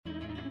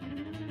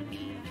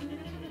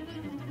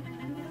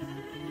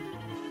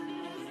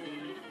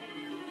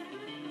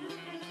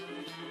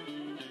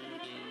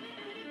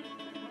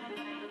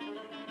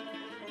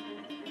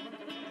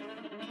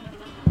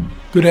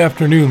Good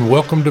afternoon.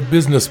 Welcome to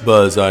Business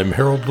Buzz. I'm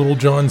Harold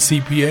Littlejohn,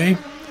 CPA.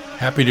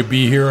 Happy to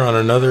be here on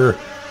another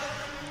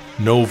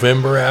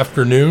November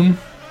afternoon.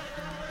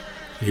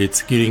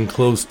 It's getting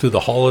close to the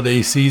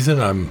holiday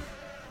season. I'm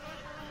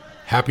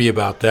happy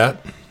about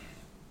that.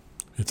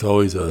 It's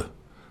always a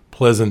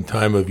pleasant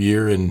time of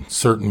year in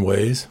certain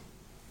ways.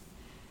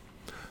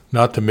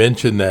 Not to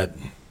mention that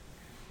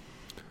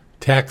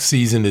tax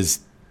season is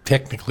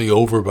technically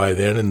over by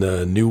then and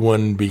the new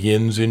one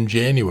begins in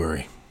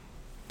January.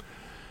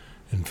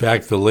 In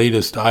fact, the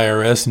latest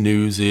IRS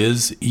news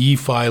is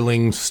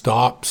e-filing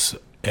stops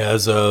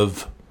as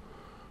of,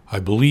 I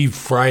believe,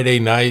 Friday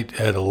night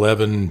at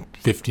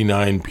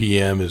 11:59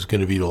 p.m. is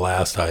going to be the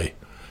last.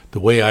 The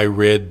way I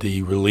read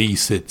the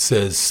release, it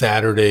says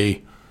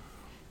Saturday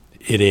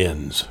it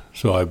ends.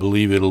 So I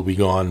believe it'll be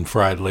gone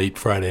late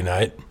Friday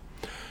night.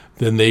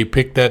 Then they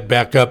pick that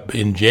back up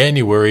in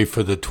January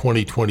for the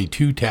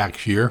 2022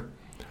 tax year.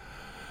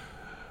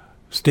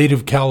 State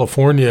of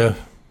California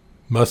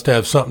must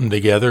have something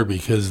together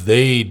because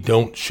they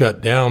don't shut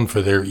down for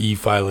their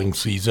e-filing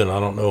season. I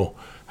don't know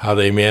how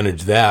they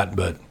manage that,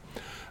 but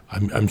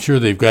I'm sure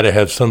they've got to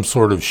have some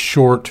sort of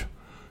short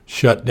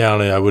shutdown,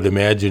 I would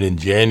imagine, in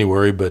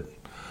January. But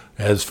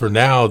as for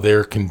now,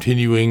 they're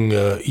continuing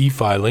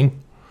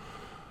e-filing.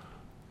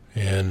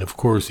 And, of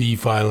course,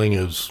 e-filing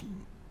is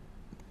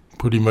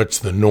pretty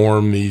much the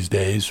norm these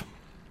days.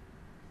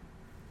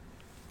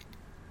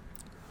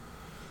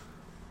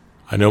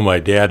 I know my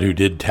dad, who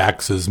did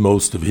taxes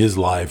most of his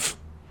life,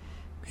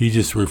 he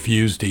just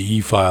refused to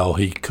e-file.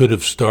 He could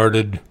have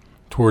started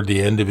toward the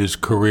end of his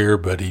career,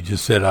 but he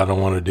just said, I don't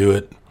want to do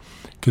it,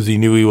 because he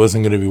knew he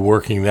wasn't going to be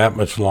working that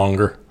much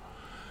longer.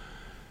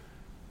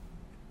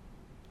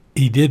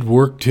 He did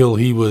work till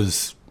he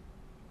was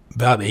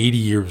about 80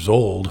 years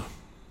old,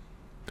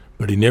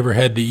 but he never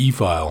had to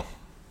e-file.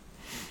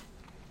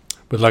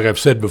 But like I've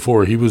said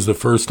before, he was the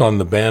first on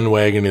the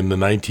bandwagon in the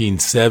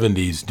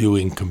 1970s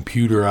doing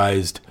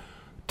computerized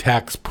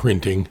tax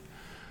printing.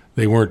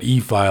 They weren't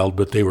e-filed,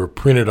 but they were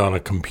printed on a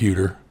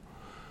computer.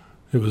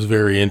 It was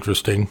very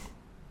interesting,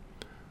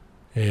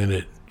 and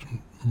it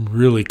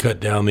really cut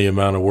down the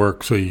amount of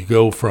work. So you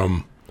go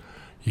from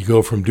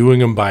doing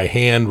them by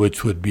hand,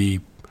 which would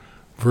be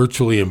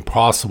virtually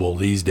impossible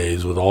these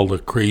days with all the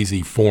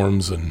crazy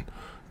forms and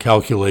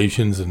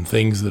calculations and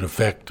things that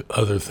affect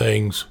other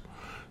things.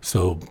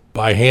 So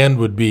by hand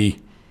would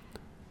be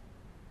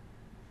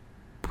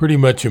pretty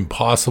much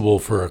impossible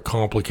for a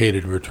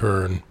complicated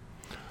return.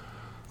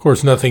 Of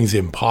course, nothing's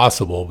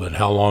impossible, but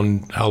how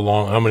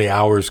many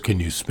hours can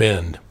you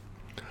spend?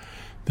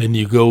 Then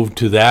you go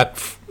to that,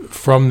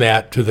 from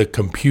that to the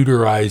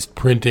computerized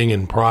printing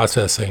and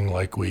processing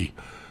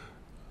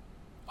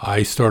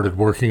I started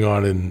working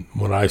on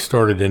when I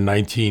started in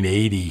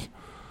 1980.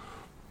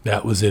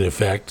 That was in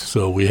effect.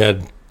 So we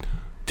had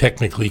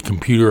technically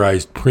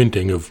computerized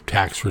printing of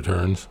tax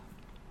returns.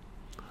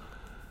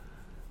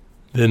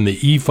 Then the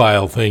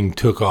e-file thing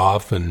took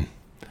off, and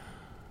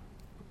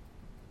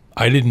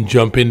I didn't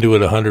jump into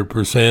it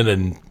 100%.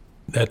 And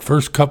that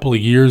first couple of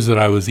years that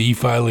I was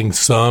e-filing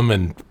some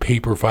and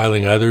paper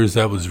filing others,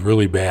 that was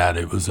really bad.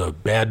 It was a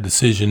bad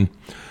decision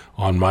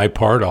on my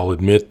part. I'll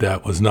admit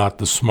that was not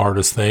the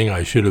smartest thing.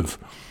 I should have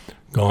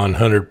gone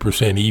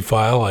 100%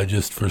 e-file. I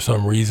just, for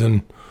some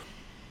reason,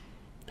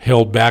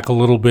 held back a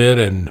little bit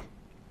and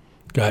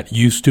got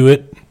used to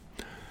it.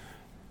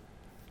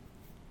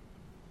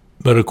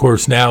 But of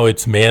course now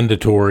it's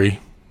mandatory.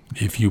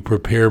 If you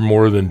prepare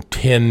more than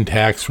 10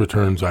 tax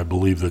returns, I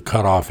believe the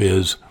cutoff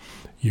is,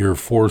 you're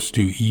forced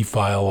to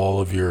e-file all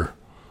of your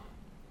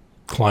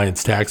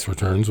clients' tax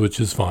returns, which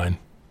is fine.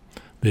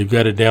 They've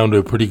got it down to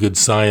a pretty good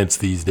science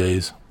these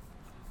days.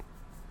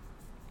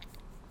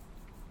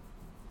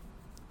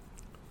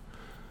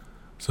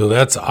 So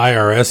that's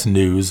IRS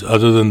news,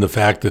 other than the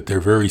fact that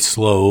they're very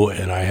slow,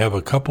 and I have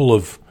a couple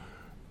of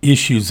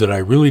issues that I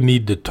really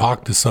need to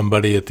talk to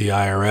somebody at the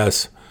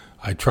IRS.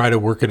 I try to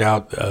work it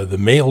out. The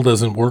mail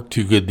doesn't work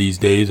too good these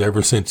days.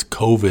 Ever since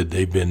COVID,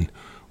 they've been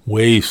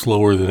way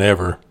slower than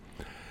ever.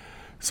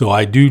 So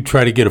I do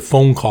try to get a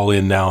phone call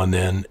in now and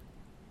then.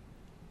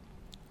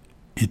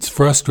 It's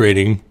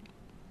frustrating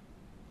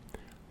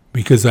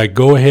because I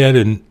go ahead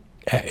and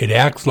it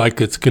acts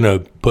like it's going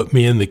to put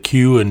me in the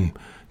queue and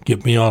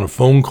get me on a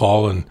phone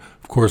call. And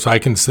of course, I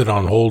can sit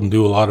on hold and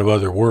do a lot of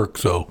other work,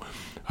 so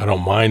I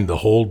don't mind the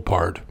hold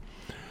part.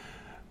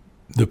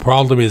 The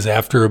problem is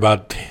after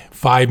about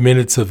 5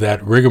 minutes of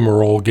that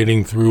rigmarole,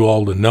 getting through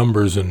all the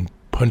numbers and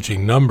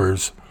punching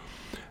numbers,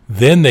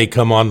 then they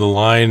come on the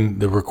line,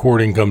 the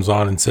recording comes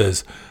on and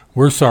says,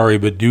 we're sorry,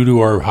 but due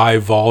to our high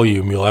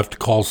volume, you'll have to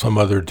call some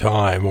other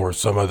time or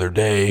some other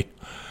day.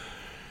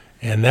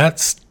 And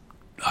that's,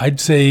 I'd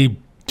say,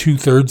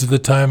 2/3 of the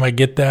time I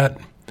get that.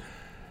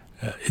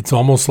 It's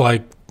almost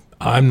like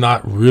I'm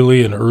not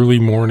really an early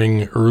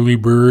morning early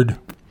bird,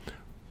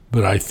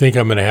 but I think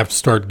I'm going to have to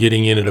start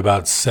getting in at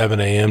about 7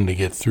 a.m. to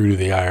get through to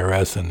the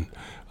IRS, and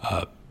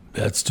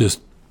that's just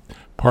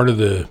part of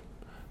the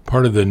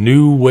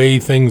new way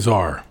things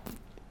are.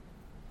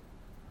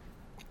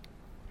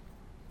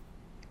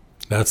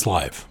 That's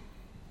life.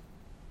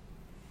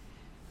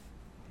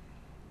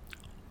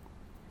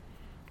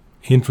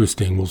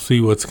 Interesting. We'll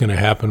see what's going to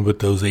happen with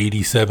those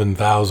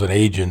 87,000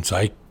 agents.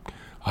 I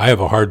have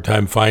a hard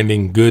time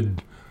finding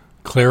good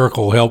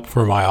clerical help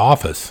for my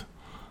office.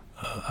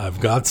 I've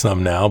got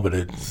some now, but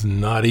it's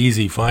not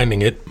easy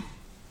finding it.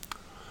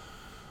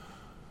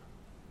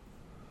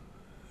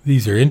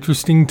 These are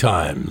interesting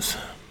times.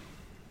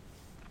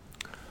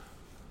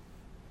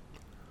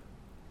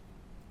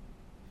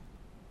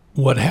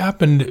 What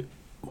happened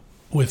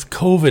with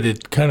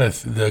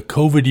COVID, the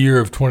COVID year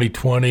of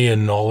 2020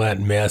 and all that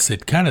mess,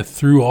 it kind of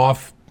threw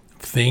off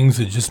things.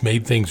 It just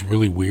made things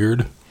really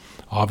weird.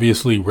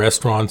 Obviously,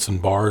 restaurants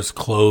and bars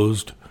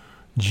closed,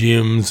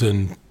 gyms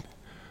and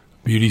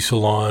beauty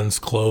salons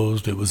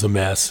closed. It was a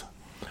mess.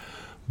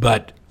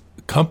 But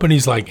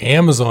companies like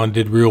Amazon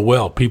did real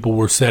well. People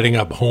were setting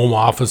up home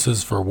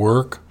offices for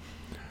work.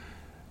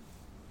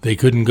 They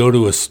couldn't go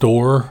to a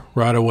store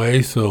right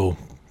away, so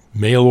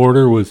mail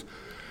order was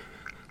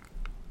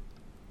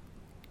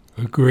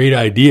a great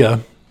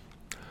idea.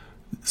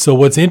 So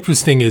what's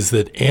interesting is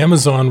that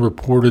Amazon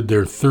reported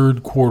their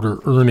third quarter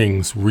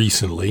earnings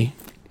recently.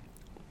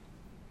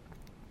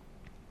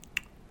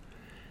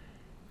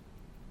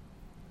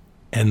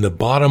 And the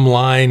bottom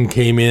line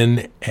came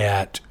in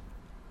at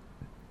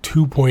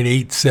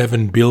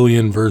 $2.87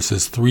 billion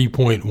versus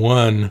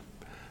 $3.1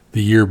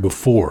 the year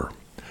before,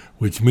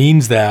 which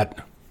means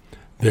that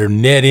their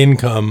net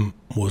income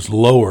was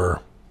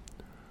lower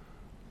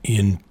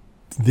in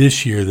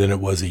this year than it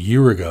was a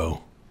year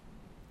ago.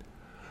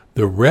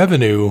 The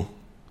revenue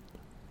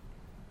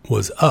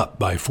was up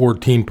by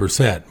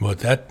 14%.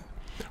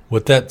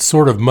 What that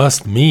sort of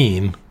must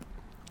mean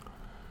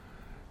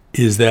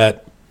is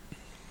that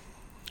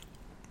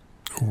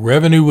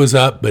revenue was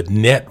up, but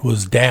net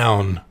was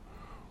down,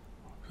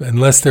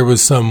 unless there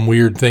was some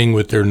weird thing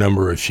with their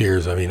number of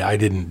shares. I mean, I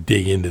didn't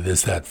dig into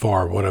this that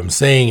far. What I'm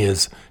saying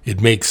is it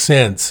makes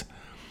sense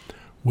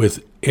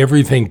with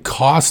everything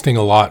costing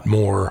a lot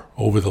more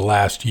over the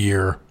last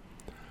year.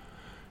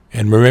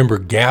 And remember,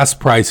 gas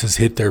prices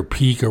hit their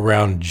peak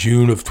around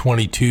June of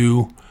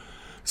 22.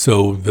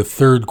 So the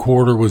third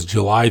quarter was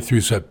July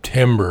through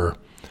September,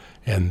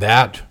 and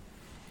that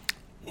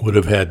would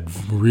have had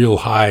real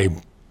high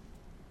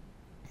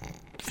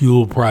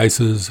fuel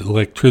prices,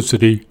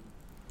 electricity.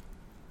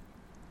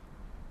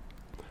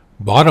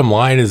 Bottom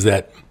line is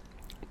that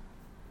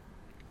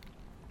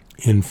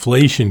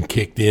inflation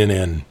kicked in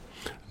and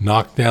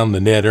knocked down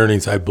the net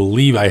earnings. I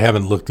believe, I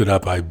haven't looked it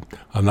up. I'm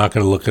not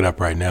going to look it up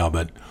right now,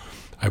 but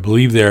I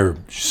believe their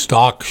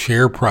stock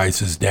share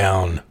price is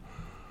down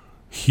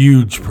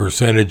huge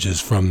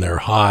percentages from their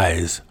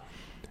highs,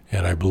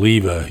 and I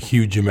believe a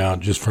huge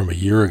amount just from a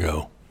year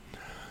ago.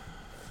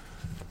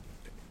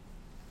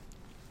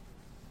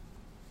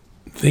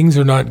 Things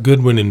are not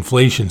good when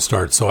inflation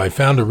starts. So I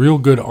found a real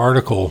good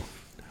article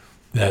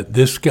that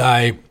this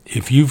guy,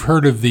 if you've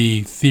heard of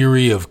the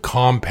theory of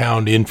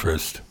compound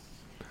interest,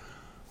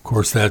 of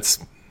course that's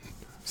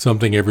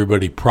something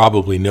everybody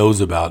probably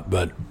knows about,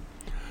 but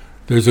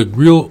there's a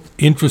real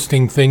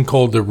interesting thing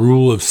called the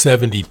Rule of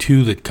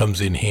 72 that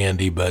comes in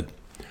handy. But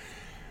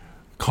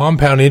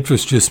compound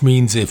interest just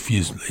means if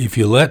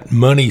you let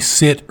money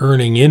sit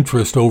earning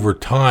interest over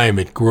time,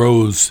 it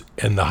grows,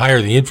 and the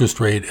higher the interest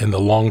rate and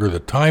the longer the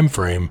time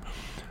frame,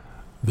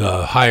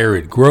 the higher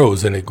it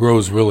grows, and it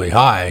grows really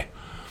high.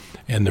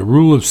 And the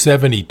Rule of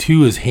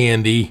 72 is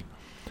handy.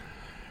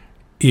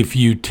 If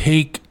you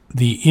take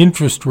the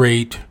interest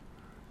rate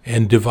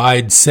and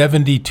divide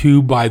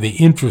 72 by the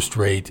interest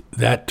rate,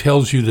 that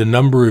tells you the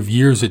number of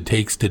years it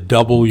takes to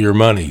double your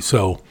money.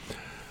 So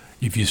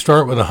if you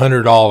start with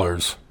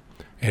 $100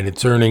 and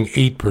it's earning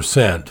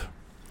 8%,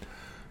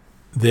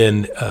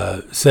 then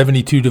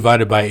 72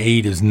 divided by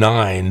 8 is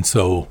 9.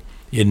 So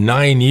in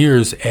 9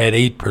 years at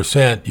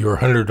 8%, your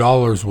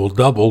 $100 will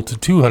double to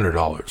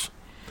 $200.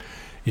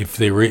 If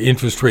the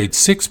interest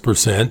rate's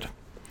 6%,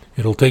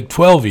 it'll take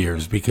 12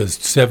 years because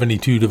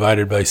 72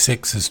 divided by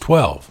 6 is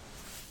 12.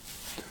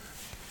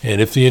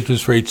 And if the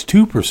interest rate's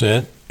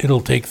 2%,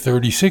 it'll take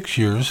 36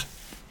 years.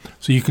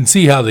 So you can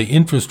see how the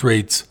interest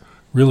rates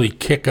really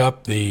kick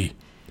up the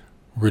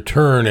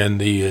return and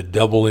the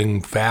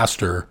doubling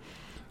faster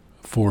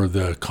for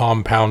the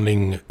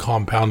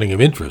compounding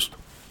of interest.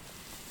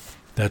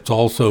 That's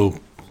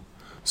also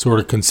sort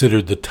of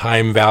considered the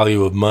time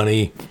value of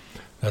money.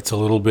 That's a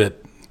little bit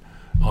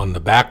on the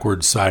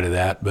backwards side of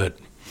that, but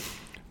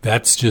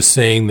that's just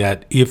saying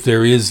that if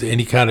there is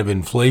any kind of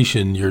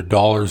inflation, your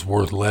dollar's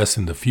worth less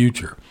in the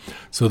future.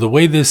 So the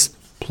way this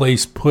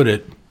place put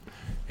it,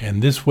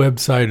 and this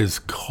website is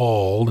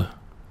called,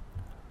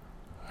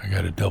 I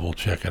got to double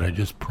check it. I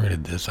just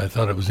printed this. I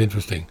thought it was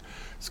interesting.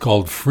 It's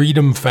called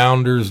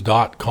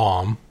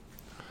freedomfounders.com.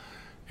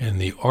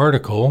 And the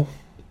article,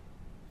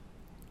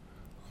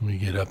 let me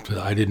get up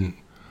to,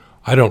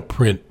 I don't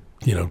print,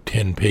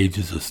 10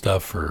 pages of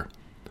stuff for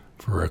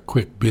a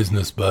quick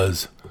business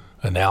buzz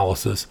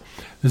analysis.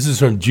 This is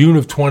from June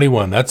of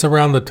 21. That's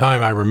around the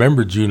time, I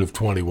remember June of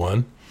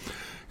 21.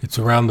 It's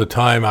around the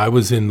time I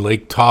was in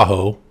Lake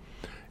Tahoe,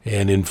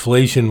 and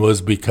inflation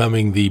was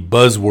becoming the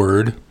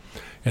buzzword,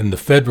 and the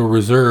Federal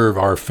Reserve,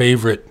 our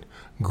favorite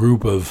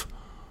group of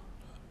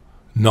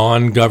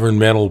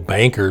non-governmental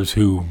bankers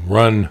who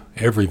run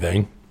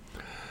everything,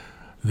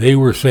 they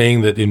were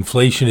saying that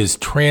inflation is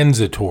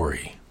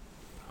transitory.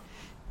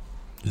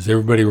 Does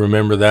everybody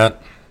remember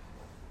that?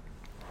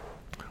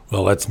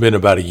 Well, that's been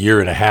about a year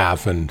and a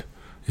half, and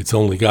it's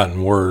only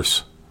gotten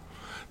worse.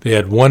 They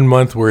had 1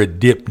 month where it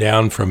dipped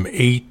down from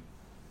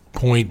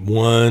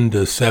 8.1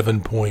 to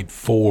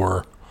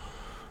 7.4,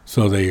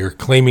 so they are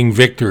claiming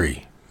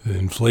victory. The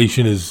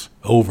inflation is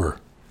over.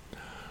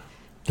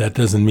 That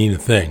doesn't mean a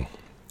thing.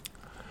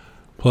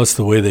 Plus,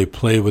 the way they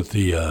play with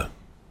the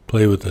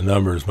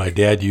numbers. My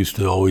dad used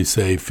to always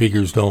say,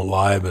 "Figures don't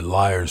lie, but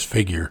liars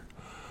figure."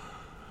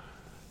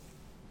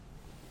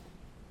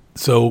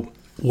 So,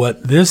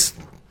 what's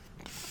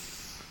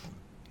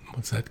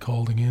that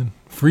called again?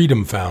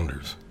 Freedom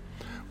Founders.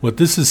 What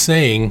this is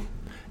saying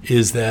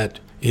is that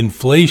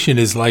inflation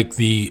is like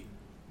the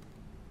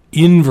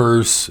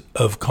inverse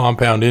of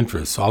compound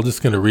interest. So I'm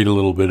just going to read a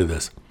little bit of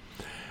this.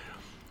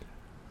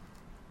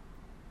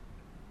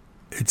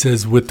 It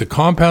says, with the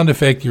compound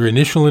effect, your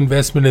initial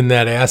investment in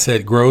that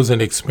asset grows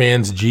and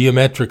expands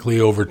geometrically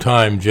over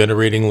time,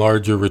 generating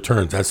larger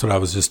returns. That's what I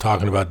was just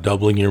talking about,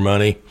 doubling your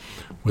money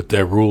with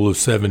that rule of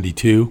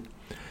 72.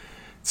 It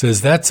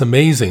says, that's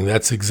amazing.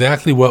 That's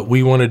exactly what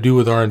we want to do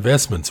with our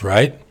investments,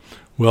 right?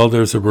 Well,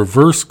 there's a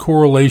reverse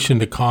correlation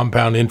to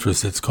compound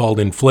interest. It's called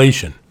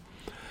inflation.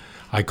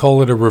 I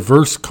call it a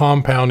reverse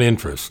compound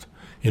interest.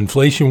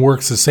 Inflation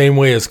works the same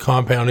way as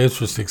compound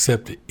interest,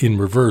 except in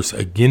reverse,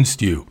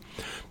 against you.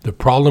 The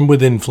problem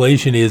with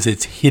inflation is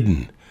it's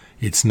hidden,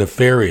 it's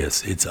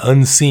nefarious, it's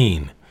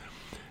unseen.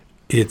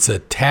 It's a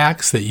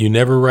tax that you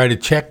never write a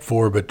check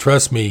for, but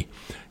trust me,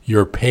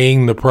 you're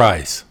paying the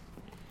price.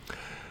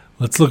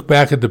 Let's look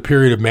back at the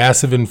period of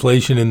massive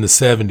inflation in the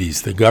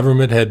 70s. The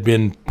government had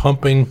been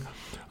pumping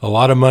a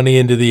lot of money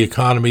into the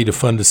economy to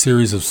fund a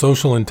series of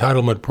social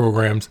entitlement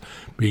programs,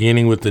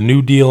 beginning with the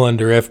New Deal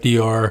under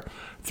FDR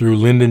through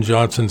Lyndon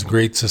Johnson's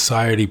Great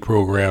Society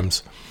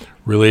programs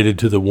related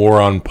to the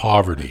war on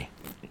poverty.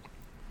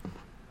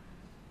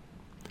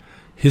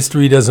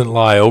 History doesn't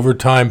lie. Over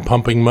time,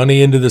 pumping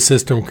money into the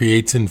system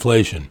creates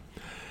inflation.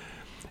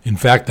 In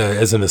fact,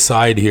 as an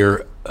aside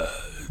here,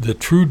 the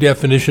true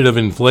definition of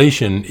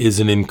inflation is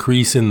an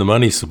increase in the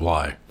money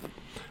supply.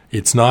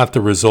 It's not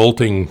the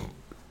resulting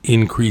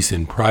increase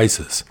in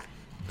prices.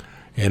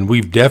 And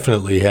we've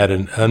definitely had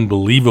an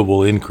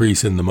unbelievable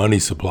increase in the money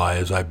supply,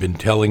 as I've been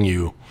telling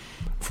you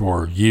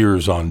for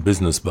years on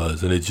Business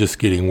Buzz, and it's just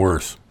getting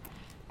worse.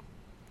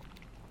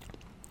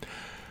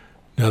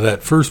 Now,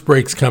 that first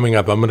break's coming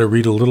up. I'm going to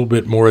read a little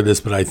bit more of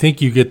this, but I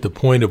think you get the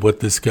point of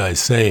what this guy's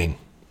saying.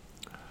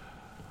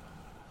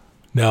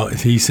 Now,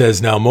 he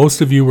says, now,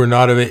 most of you were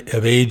not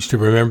of age to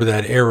remember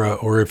that era,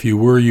 or if you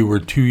were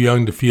too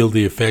young to feel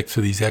the effects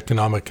of these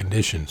economic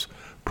conditions.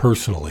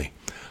 Personally,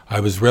 I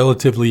was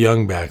relatively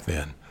young back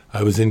then.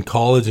 I was in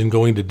college and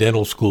going to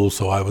dental school,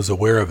 so I was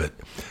aware of it.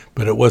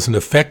 But it wasn't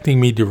affecting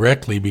me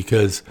directly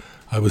because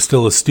I was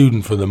still a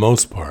student for the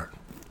most part.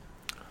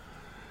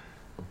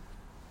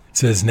 It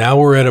says, now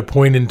we're at a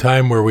point in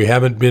time where we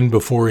haven't been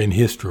before in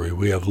history.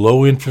 We have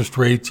low interest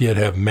rates, yet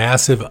have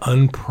massive,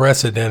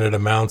 unprecedented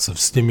amounts of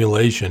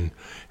stimulation,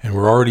 and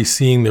we're already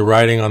seeing the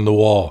writing on the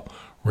wall,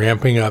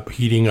 ramping up,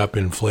 heating up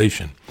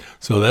inflation.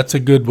 So that's a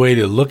good way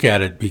to look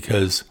at it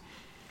because,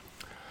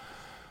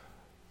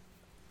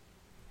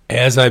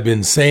 as I've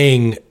been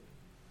saying,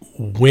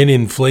 when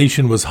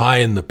inflation was high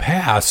in the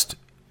past,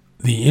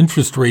 the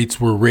interest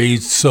rates were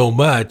raised so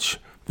much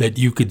that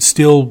you could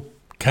still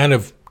kind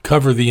of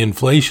cover the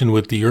inflation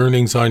with the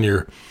earnings on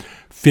your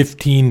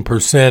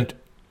 15%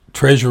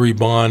 treasury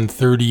bond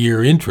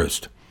 30-year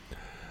interest.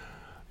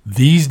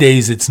 These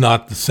days it's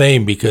not the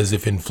same because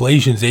if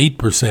inflation's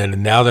 8%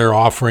 and now they're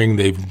offering,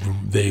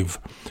 they've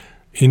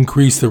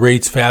increased the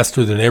rates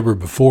faster than ever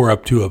before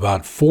up to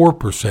about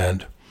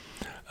 4%,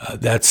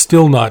 that's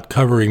still not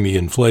covering the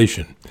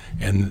inflation.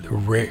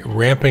 And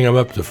ramping them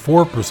up to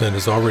 4%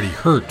 has already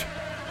hurt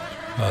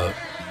a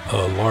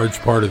large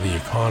part of the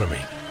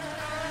economy.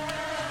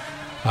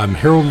 I'm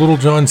Harold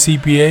Littlejohn,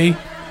 CPA.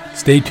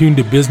 Stay tuned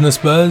to Business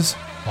Buzz.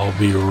 I'll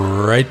be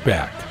right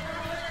back.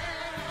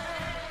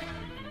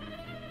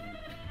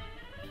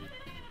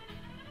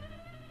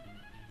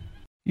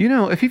 You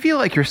know, if you feel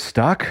like you're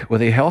stuck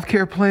with a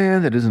healthcare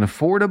plan that isn't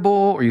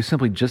affordable or you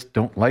simply just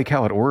don't like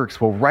how it works,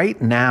 well, right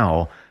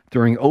now,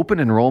 during open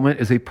enrollment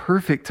is a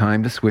perfect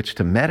time to switch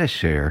to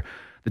Medi-Share.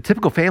 The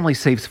typical family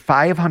saves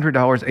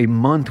 $500 a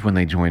month when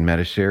they join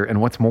Medi-Share,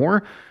 and what's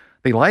more,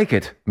 they like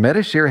it.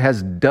 Medi-Share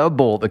has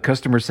double the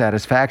customer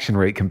satisfaction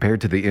rate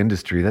compared to the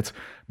industry. That's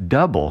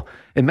double.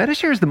 And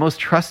Medi-Share is the most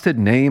trusted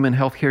name in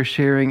healthcare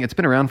sharing. It's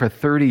been around for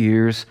 30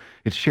 years.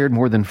 It's shared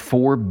more than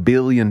 $4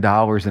 billion in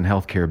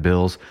healthcare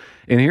bills.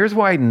 And here's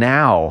why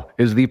now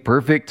is the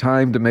perfect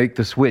time to make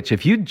the switch.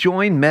 If you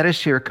join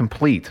Medi-Share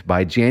Complete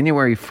by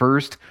January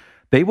 1st,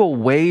 they will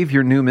waive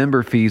your new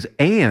member fees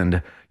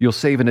and you'll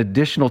save an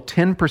additional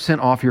 10%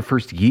 off your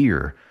first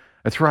year.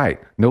 That's right.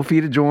 No fee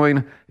to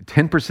join,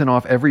 10%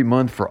 off every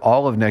month for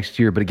all of next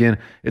year. But again,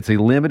 it's a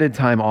limited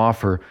time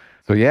offer.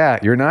 So yeah,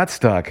 you're not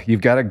stuck.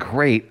 You've got a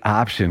great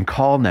option.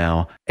 Call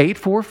now,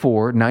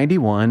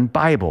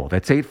 844-91-BIBLE.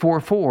 That's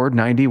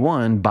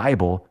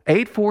 844-91-BIBLE,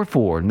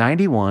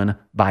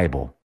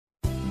 844-91-BIBLE.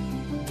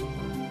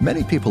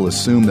 Many people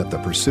assume that the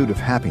pursuit of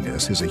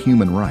happiness is a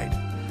human right.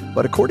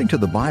 But according to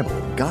the Bible,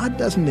 God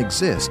doesn't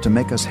exist to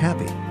make us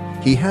happy.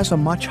 He has a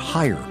much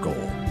higher goal.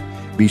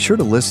 Be sure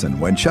to listen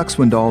when Chuck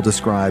Swindoll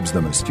describes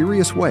the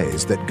mysterious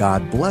ways that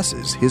God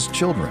blesses His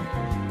children.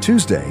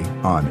 Tuesday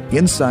on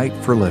Insight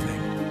for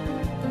Living.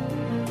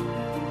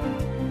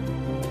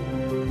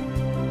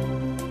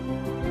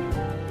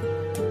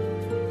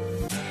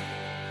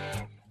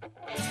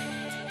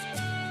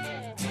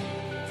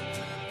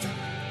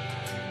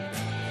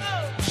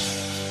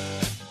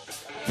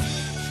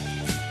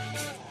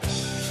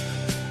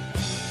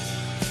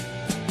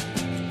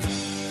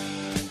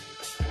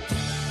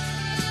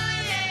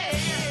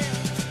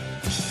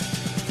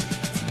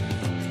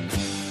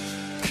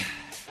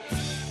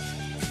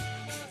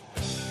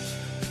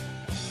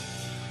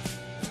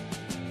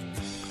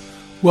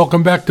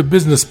 Welcome back to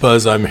Business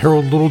Buzz. I'm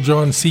Harold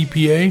Littlejohn,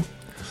 CPA.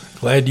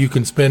 Glad you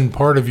can spend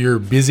part of your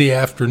busy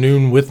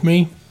afternoon with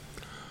me.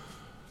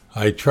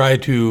 I try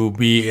to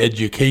be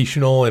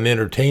educational and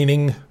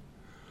entertaining.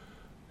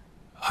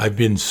 I've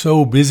been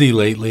so busy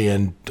lately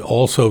and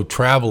also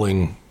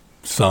traveling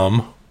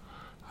some.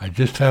 I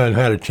just haven't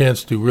had a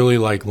chance to really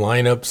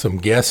line up some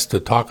guests to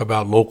talk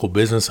about local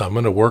business. I'm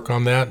going to work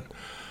on that.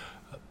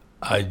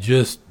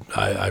 This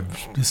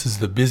is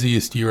the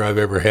busiest year I've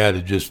ever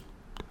had.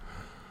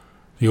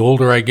 The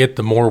older I get,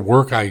 the more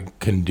work I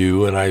can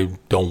do, and I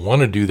don't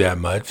want to do that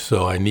much.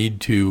 So I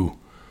need to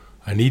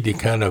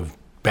kind of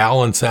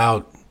balance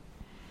out.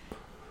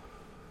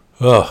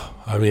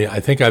 I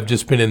think I've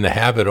just been in the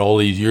habit all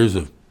these years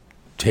of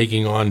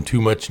taking on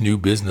too much new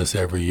business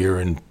every year,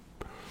 and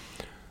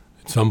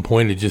at some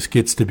point it just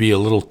gets to be a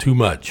little too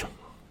much. Of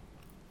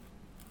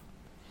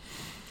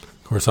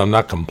course, I'm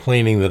not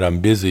complaining that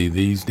I'm busy.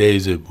 These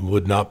days it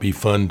would not be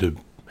fun to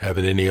have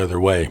it any other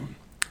way.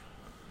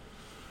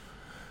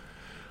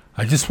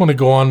 I just want to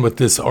go on with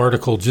this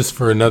article just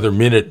for another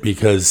minute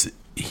because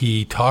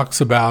he talks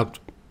about,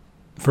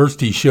 first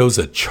he shows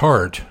a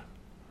chart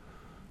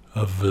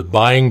of the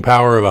buying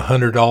power of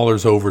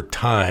 $100 over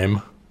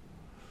time,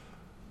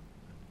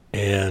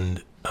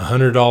 and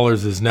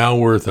 $100 is now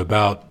worth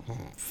about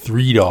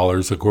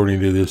 $3 according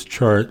to this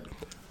chart.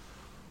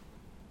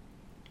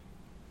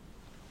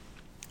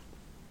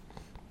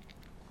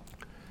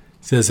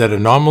 It says at a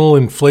nominal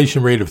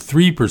inflation rate of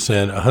 3%,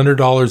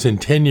 $100 in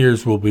 10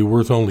 years will be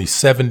worth only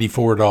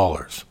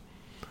 $74.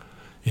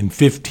 In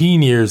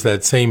 15 years,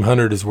 that same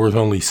 100 is worth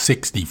only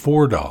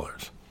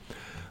 $64.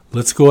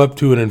 Let's go up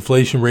to an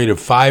inflation rate of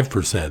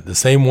 5%. The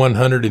same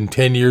 100 in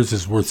 10 years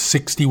is worth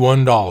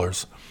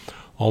 $61,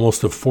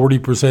 almost a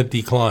 40%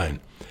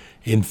 decline.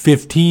 In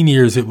 15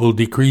 years, it will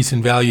decrease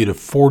in value to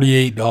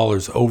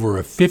 $48, over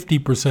a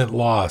 50%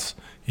 loss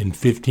in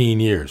 15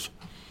 years.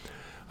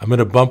 I'm going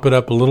to bump it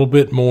up a little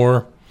bit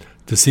more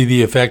to see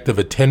the effect of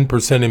a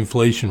 10%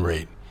 inflation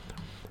rate.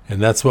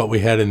 And that's what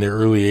we had in the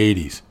early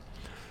 80s.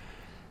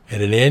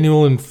 At an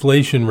annual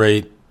inflation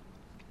rate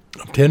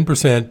of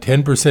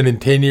 10% in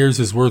 10 years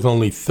is worth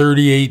only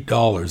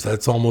 $38.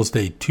 That's almost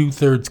a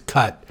 2/3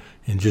 cut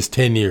in just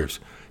 10 years.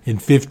 In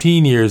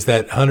 15 years,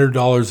 that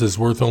 $100 is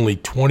worth only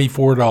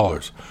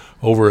 $24,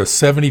 over a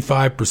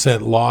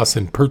 75% loss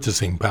in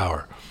purchasing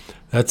power.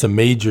 That's a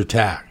major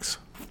tax.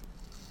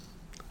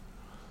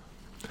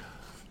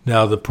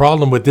 Now, the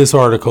problem with this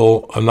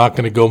article, I'm not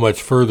going to go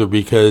much further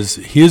because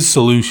his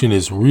solution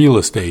is real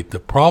estate. The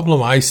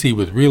problem I see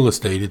with real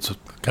estate, it's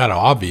kind of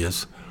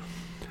obvious.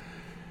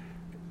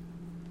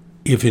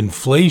 If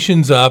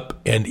inflation's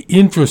up and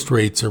interest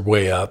rates are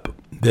way up,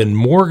 then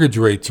mortgage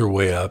rates are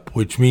way up,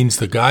 which means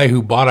the guy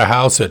who bought a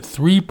house at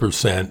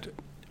 3%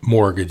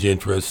 mortgage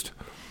interest,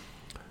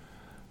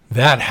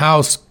 that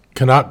house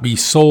cannot be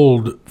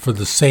sold for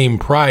the same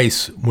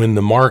price when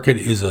the market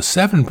is a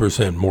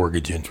 7%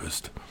 mortgage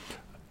interest.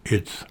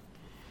 It's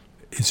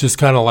just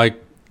kind of like,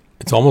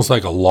 it's almost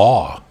like a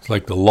law. It's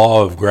like the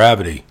law of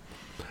gravity.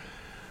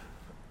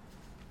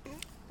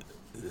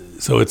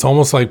 So it's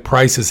almost like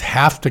prices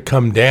have to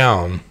come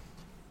down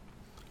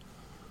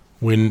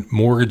when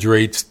mortgage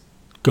rates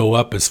go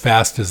up as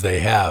fast as they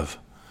have.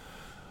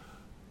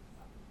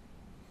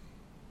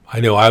 I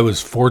know I was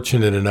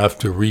fortunate enough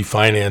to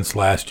refinance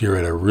last year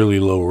at a really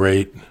low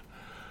rate.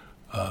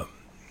 I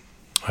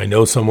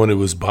know someone who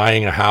was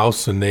buying a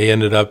house and they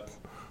ended up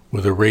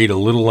with a rate a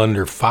little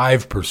under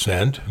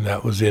 5%, and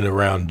that was in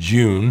around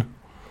June.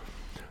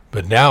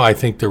 But now I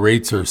think the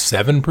rates are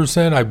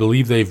 7%. I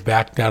believe they've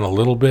backed down a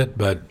little bit,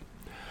 but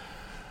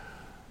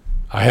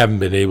I haven't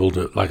been able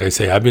to, like I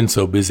say, I've been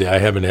so busy I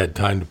haven't had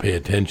time to pay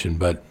attention,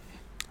 but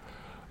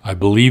I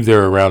believe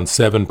they're around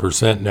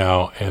 7%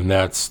 now, and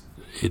it's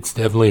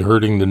definitely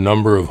hurting the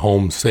number of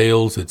home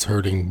sales. It's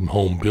hurting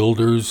home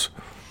builders.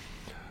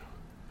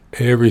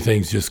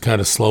 Everything's just kind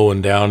of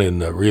slowing down in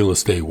the real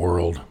estate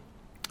world.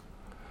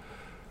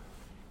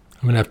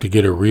 I'm going to have to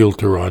get a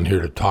realtor on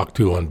here to talk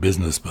to on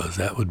Business Buzz.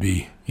 That would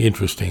be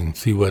interesting.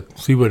 See what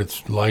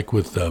it's like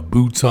with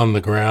boots on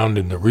the ground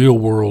in the real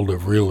world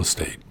of real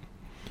estate.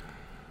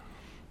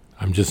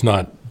 I'm just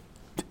not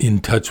in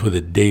touch with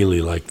it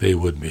daily like they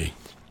would be.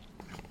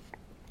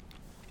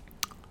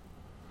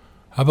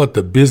 How about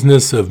the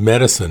business of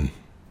medicine?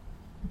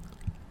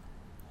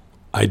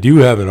 I do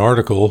have an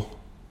article.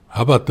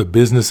 How about the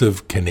business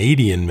of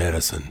Canadian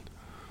medicine?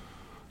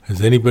 Has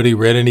anybody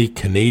read any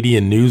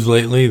Canadian news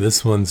lately?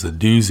 This one's a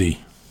doozy.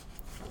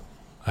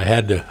 I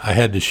had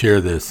to share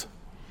this.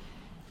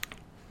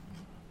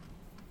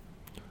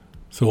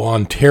 So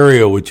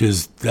Ontario,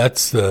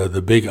 that's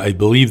the big, I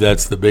believe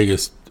that's the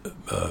biggest,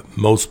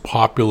 most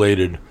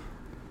populated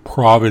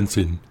province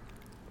in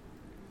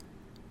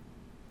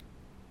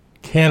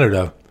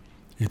Canada.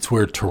 It's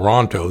where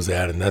Toronto's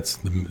at, and that's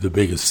the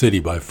biggest city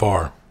by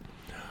far.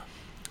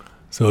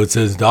 So it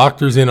says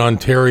doctors in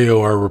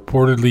Ontario are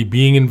reportedly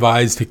being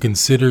advised to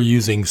consider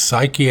using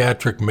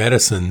psychiatric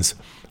medicines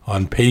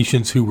on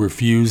patients who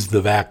refuse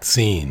the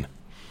vaccine.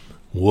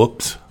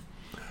 Whoops.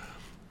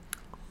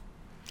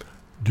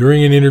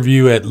 During an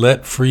interview at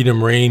Let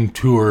Freedom Reign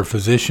Tour,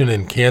 physician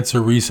and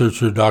cancer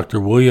researcher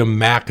Dr. William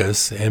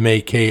Makis,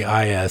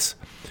 M-A-K-I-S,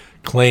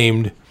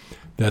 claimed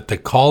that the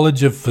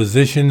College of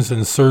Physicians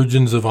and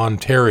Surgeons of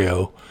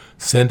Ontario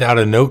sent out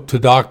a note to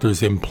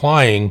doctors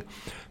implying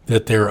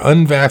that their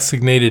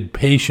unvaccinated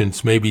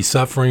patients may be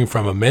suffering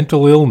from a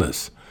mental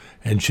illness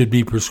and should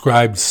be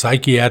prescribed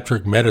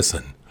psychiatric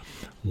medicine.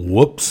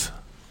 Whoops.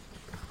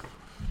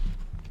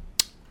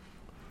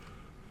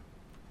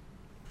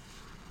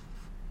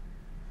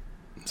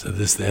 So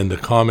this, and the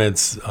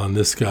comments on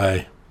this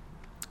guy,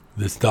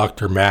 this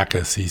Dr.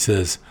 Makis, he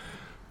says,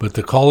 but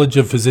the College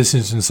of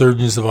Physicians and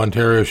Surgeons of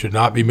Ontario should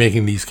not be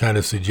making these kind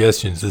of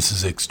suggestions. This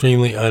is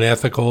extremely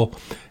unethical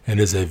and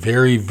is a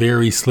very,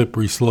 very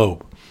slippery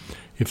slope.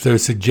 If they're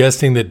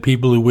suggesting that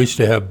people who wish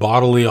to have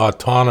bodily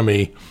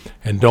autonomy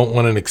and don't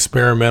want an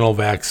experimental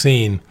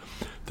vaccine,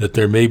 that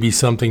there may be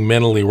something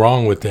mentally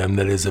wrong with them,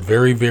 that is a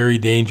very, very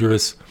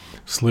dangerous,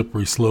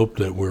 slippery slope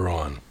that we're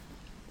on.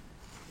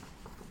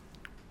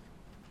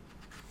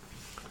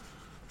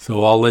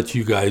 So I'll let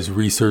you guys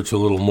research a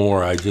little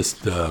more. I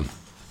just,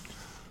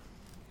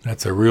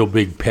 that's a real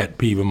big pet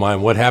peeve of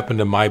mine. What happened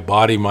to My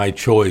Body, My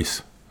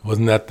Choice?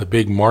 Wasn't that the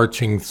big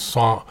marching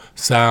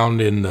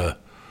sound in the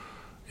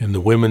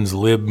women's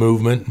lib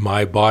movement,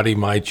 My Body,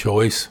 My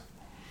Choice?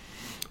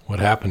 What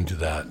happened to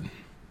that?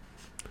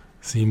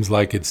 Seems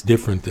like it's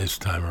different this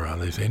time around.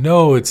 They say,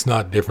 no, it's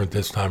not different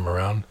this time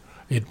around.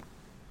 It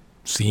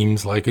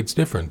seems like it's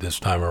different this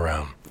time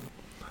around.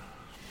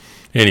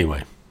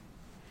 Anyway,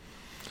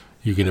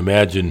 you can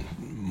imagine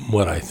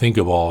what I think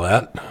of all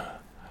that.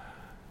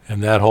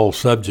 And that whole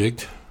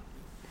subject,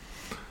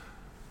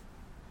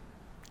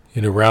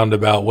 in a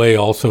roundabout way,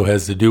 also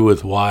has to do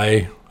with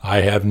why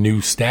I have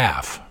new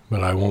staff.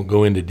 But I won't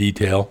go into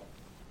detail.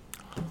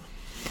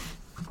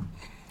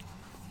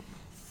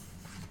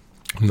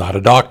 I'm not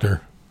a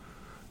doctor.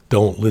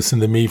 Don't listen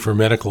to me for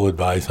medical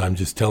advice. I'm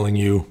just telling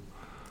you,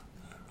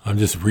 I'm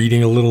just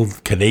reading a little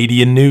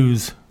Canadian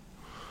news.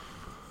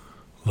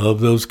 Love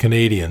those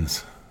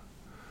Canadians.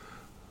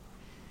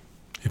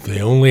 If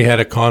they only had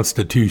a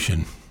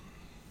constitution,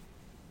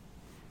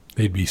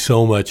 they'd be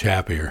so much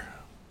happier.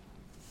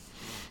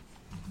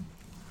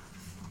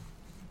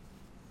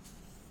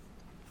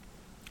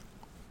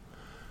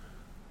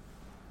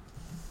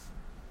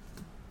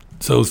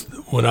 So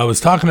when I was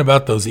talking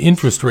about those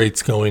interest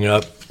rates going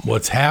up,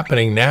 what's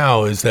happening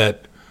now is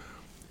that,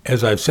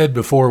 as I've said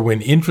before,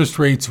 when interest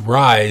rates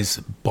rise,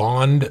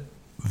 bond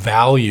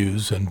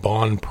values and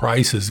bond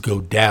prices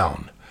go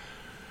down.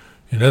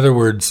 In other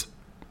words,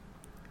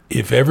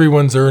 if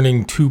everyone's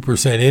earning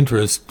 2%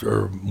 interest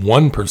or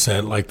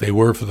 1% like they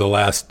were for the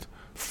last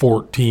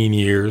 14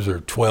 years or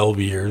 12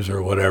 years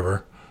or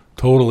whatever,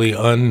 totally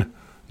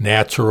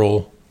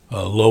unnatural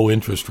low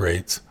interest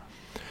rates,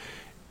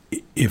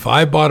 if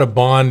I bought a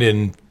bond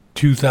in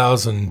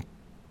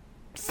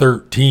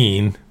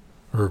 2013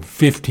 or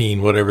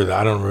 15, whatever,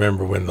 I don't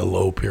remember when the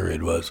low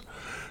period was.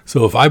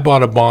 So if I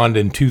bought a bond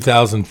in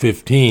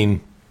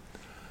 2015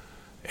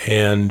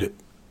 and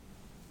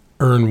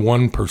earn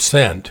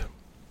 1%,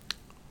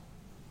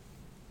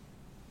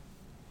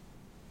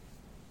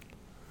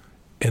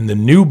 and the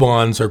new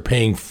bonds are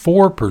paying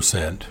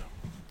 4%,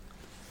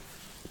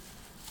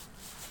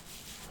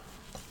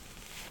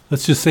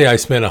 let's just say I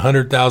spent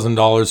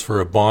 $100,000 for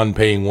a bond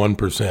paying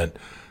 1%.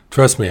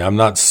 Trust me, I'm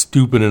not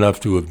stupid enough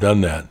to have done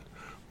that.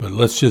 But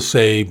let's just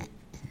say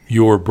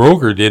your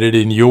broker did it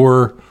in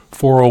your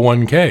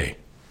 401k,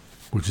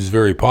 which is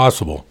very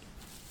possible.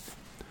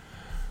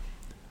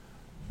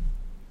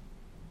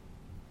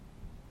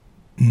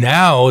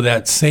 Now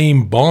that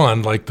same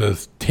bond, like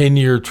the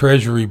 10-year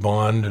Treasury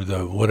bond or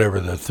the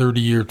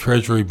 30-year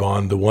Treasury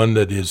bond, the one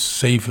that is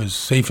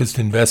safest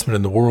investment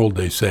in the world,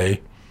 they say,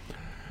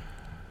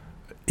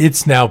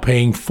 it's now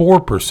paying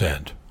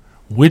 4%.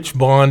 Which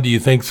bond do you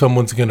think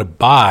someone's going to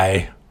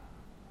buy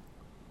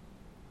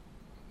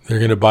They're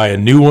going to buy a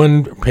new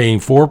one paying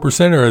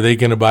 4%, or are they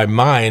going to buy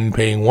mine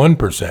paying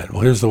 1%?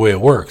 Well, here's the way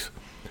it works.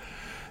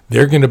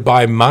 They're going to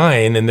buy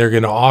mine, and they're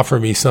going to offer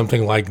me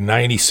something like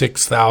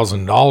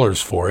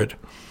 $96,000 for it,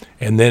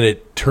 and then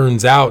it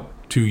turns out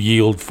to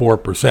yield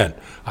 4%.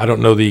 I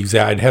don't know the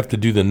exact, I'd have to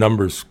do the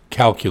numbers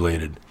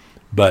calculated,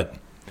 but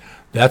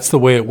that's the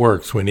way it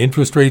works. When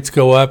interest rates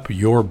go up,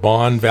 your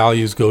bond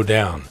values go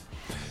down.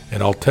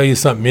 And I'll tell you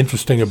something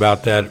interesting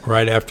about that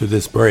right after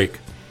this break.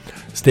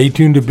 Stay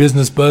tuned to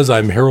Business Buzz.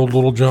 I'm Harold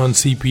Littlejohn,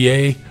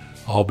 CPA.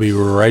 I'll be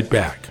right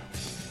back.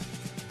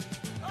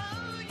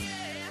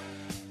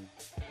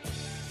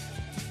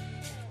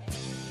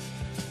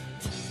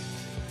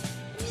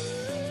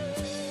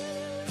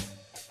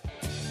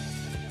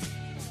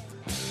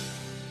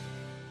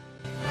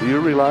 Do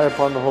you rely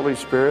upon the Holy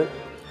Spirit?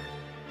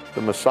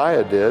 The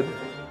Messiah did.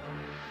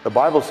 The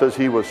Bible says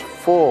he was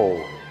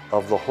full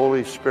of the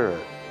Holy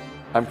Spirit.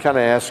 I'm kind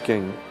of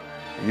asking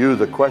you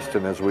the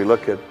question as we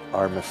look at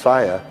our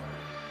Messiah.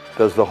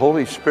 Does the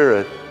Holy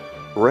Spirit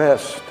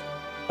rest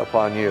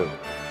upon you?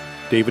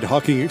 David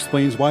Hawking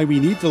explains why we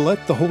need to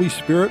let the Holy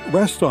Spirit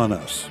rest on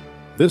us.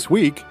 This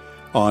week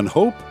on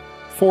Hope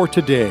for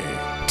Today.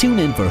 Tune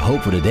in for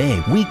Hope for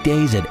Today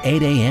weekdays at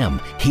 8 a.m.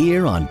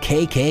 here on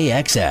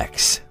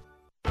KKXX.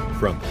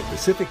 From the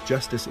Pacific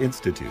Justice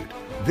Institute,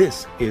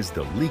 this is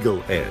The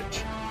Legal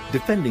Edge,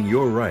 defending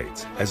your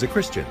rights as a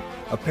Christian,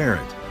 a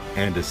parent,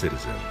 and a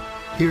citizen.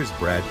 Here's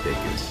Brad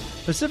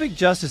Dacus. Pacific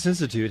Justice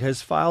Institute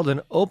has filed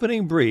an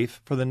opening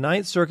brief for the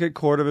Ninth Circuit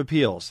Court of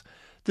Appeals.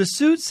 The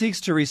suit seeks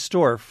to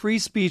restore free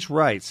speech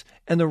rights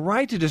and the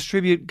right to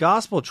distribute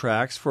gospel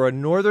tracts for a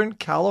Northern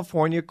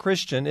California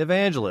Christian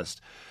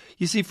evangelist.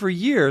 You see, for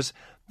years,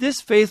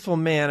 this faithful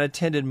man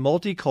attended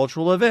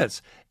multicultural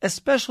events,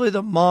 especially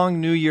the Hmong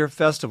New Year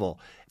Festival,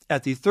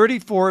 at the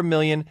 34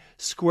 million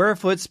square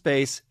foot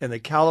space in the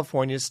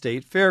California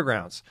State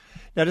Fairgrounds.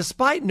 Now,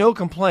 despite no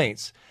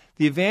complaints,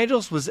 the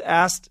evangelist was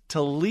asked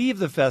to leave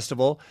the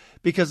festival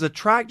because the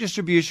tract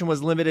distribution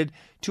was limited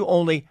to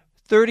only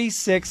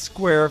 36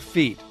 square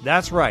feet.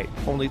 That's right,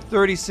 only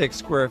 36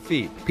 square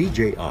feet.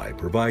 PJI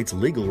provides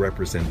legal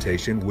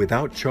representation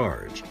without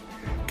charge.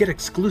 Get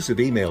exclusive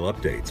email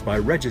updates by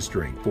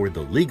registering for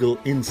The Legal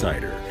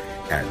Insider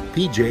at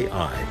pji.org.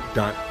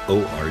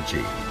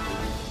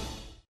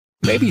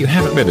 Maybe you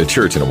haven't been to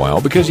church in a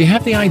while because you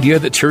have the idea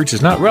that church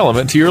is not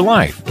relevant to your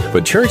life.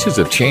 But churches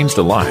have changed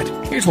a lot.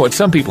 Here's what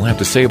some people have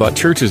to say about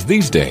churches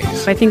these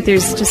days. I think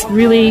there's just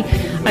really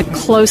a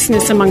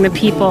closeness among the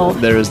people.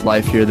 There is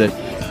life here that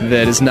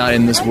is not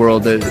in this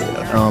world, that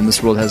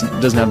this world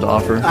doesn't have to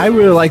offer. I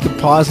really like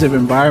the positive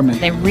environment.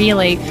 They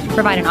really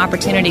provide an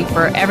opportunity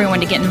for everyone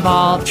to get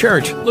involved.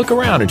 Church, look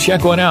around and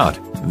check one out.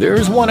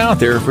 There's one out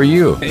there for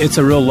you. It's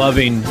a real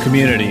loving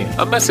community.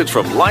 A message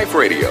from Life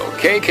Radio,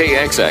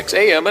 KKXX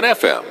AM and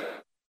FM.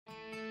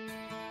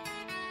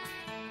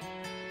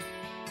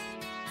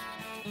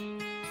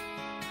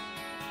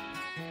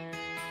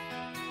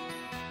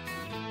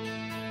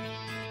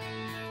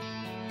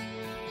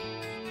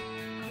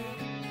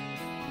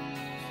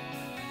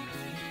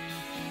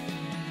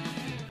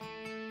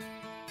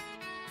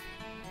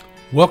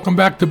 Welcome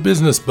back to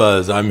Business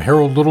Buzz. I'm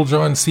Harold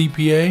Littlejohn,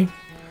 CPA.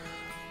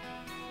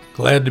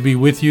 Glad to be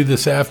with you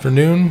this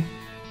afternoon.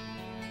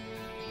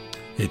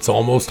 It's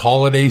almost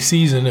holiday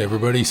season.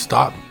 Everybody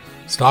stop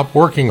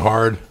working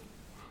hard.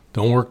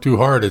 Don't work too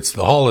hard. It's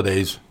the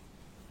holidays.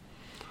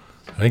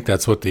 I think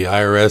that's what the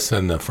IRS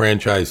and the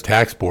Franchise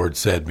Tax Board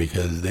said,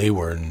 because they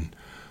were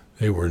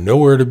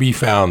nowhere to be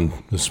found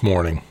this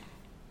morning.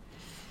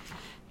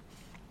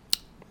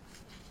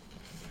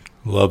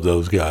 Love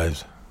those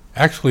guys.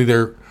 Actually,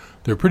 they're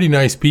pretty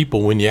nice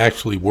people when you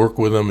actually work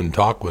with them and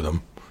talk with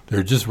them.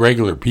 They're just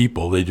regular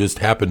people. They just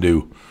happen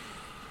to.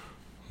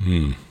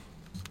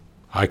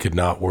 I could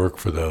not work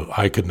for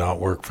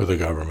the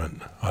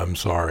government. I'm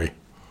sorry.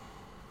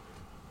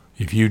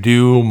 If you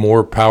do,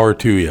 more power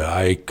to you.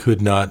 I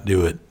could not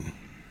do it.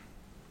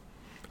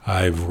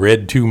 I've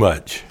read too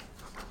much.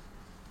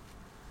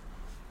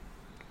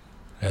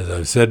 As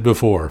I've said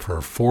before,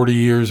 for 40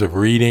 years of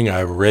reading,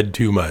 I've read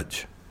too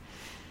much.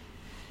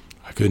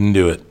 I couldn't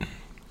do it.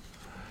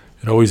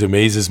 It always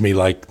amazes me,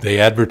 like they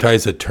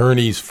advertise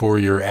attorneys for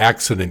your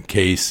accident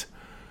case,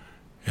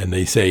 and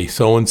they say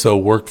so-and-so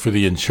worked for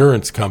the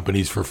insurance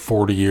companies for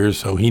 40 years,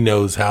 so he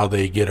knows how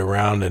they get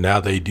around and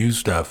how they do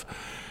stuff.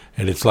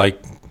 And it's like,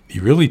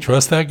 you really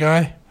trust that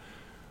guy?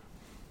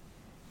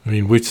 I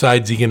mean, which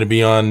side's he going to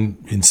be on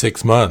in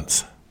 6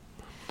 months?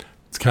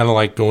 It's kind of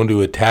like going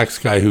to a tax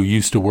guy who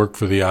used to work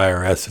for the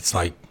IRS. It's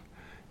like,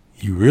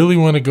 you really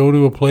want to go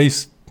to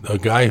a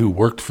guy who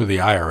worked for the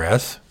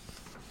IRS?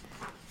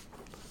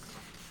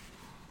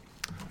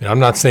 I'm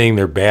not saying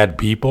they're bad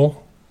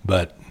people,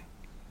 but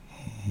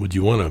would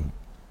you want to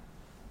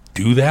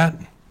do that?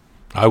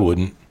 I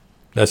wouldn't.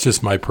 That's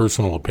just my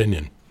personal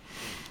opinion.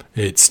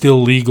 It's still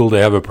legal to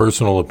have a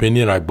personal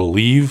opinion, I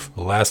believe,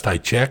 the last I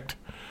checked.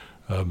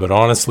 But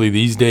honestly,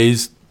 these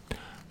days,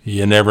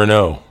 you never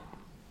know.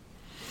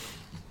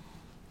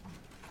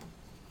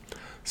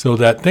 So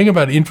that thing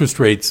about interest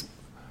rates,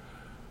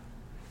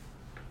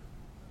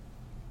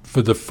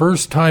 for the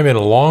first time in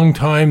a long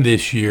time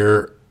this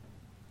year,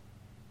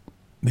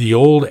 the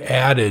old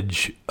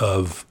adage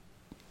of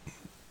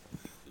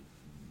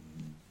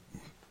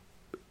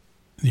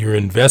your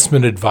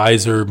investment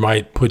advisor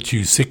might put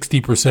you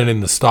 60% in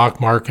the stock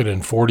market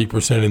and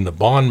 40% in the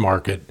bond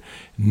market.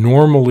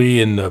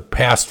 Normally, in the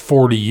past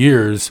 40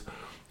 years,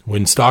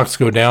 when stocks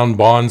go down,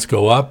 bonds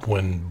go up.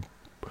 When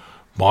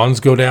bonds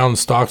go down,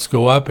 stocks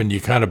go up, and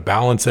you kind of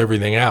balance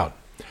everything out.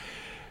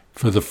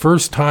 For the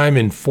first time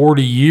in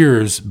 40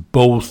 years,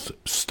 both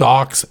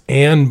stocks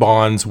and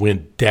bonds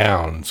went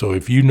down. So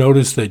if you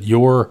notice that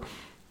your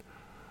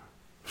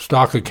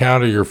stock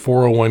account or your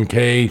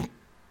 401k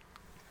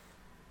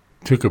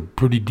took a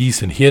pretty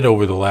decent hit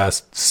over the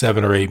last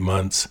 7 or 8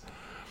 months,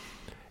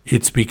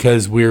 it's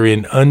because we're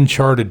in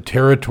uncharted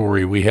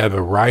territory. We have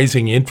a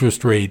rising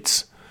interest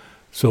rates,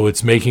 so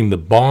it's making the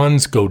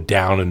bonds go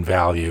down in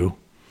value.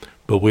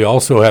 But we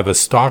also have a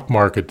stock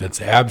market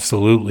that's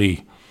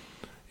absolutely,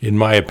 in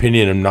my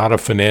opinion,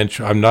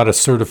 I'm not a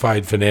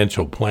certified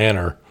financial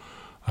planner.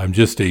 I'm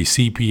just a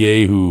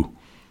CPA who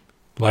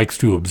likes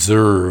to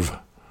observe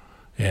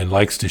and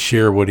likes to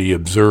share what he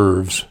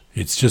observes.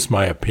 It's just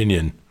my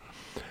opinion.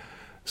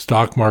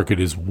 Stock market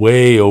is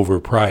way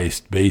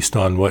overpriced based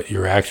on what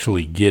you're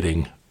actually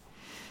getting.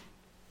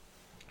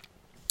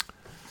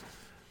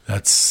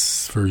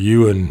 That's for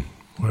you and,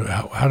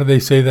 how do they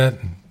say that?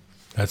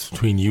 That's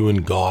between you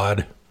and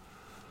God.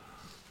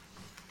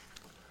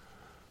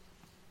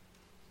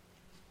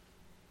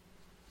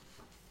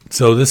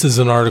 So this is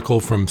an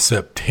article from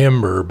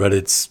September, but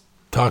it's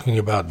talking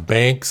about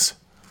banks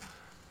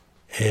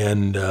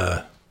and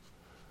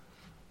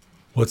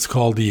what's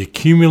called the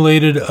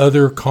Accumulated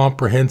Other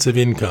Comprehensive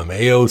Income,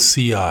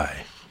 AOCI.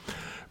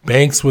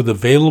 Banks with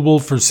available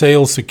for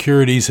sale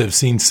securities have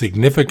seen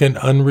significant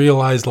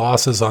unrealized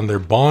losses on their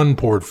bond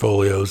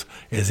portfolios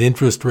as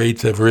interest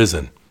rates have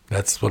risen.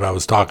 That's what I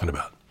was talking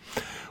about.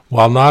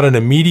 While not an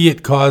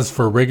immediate cause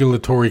for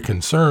regulatory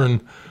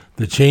concern,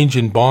 the change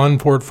in bond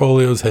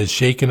portfolios has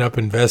shaken up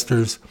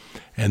investors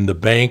and the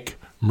bank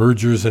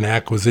mergers and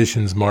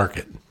acquisitions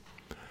market.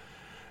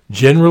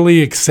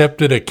 Generally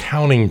accepted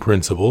accounting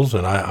principles,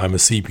 and I'm a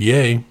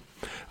CPA.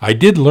 I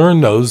did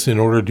learn those in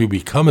order to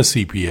become a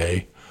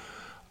CPA.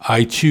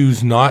 I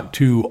choose not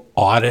to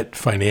audit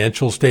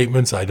financial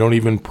statements. I don't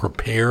even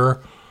prepare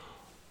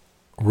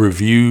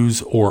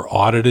reviews or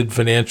audited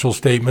financial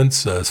statements.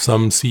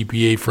 Some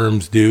CPA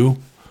firms do.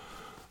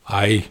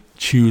 I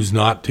choose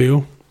not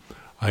to.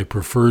 I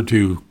prefer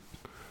to,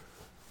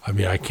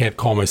 I can't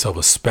call myself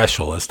a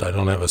specialist. I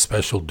don't have a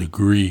special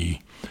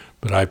degree,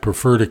 but I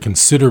prefer to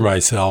consider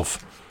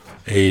myself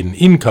an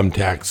income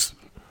tax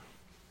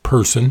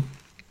person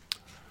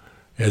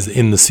as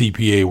in the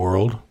CPA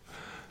world.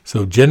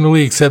 So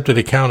generally accepted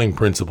accounting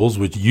principles,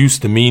 which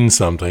used to mean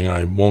something,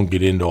 I won't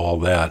get into all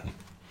that,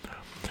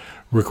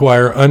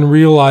 require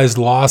unrealized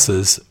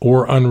losses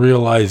or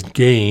unrealized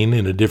gain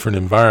in a different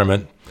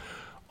environment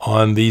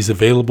on these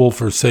available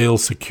for sale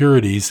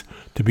securities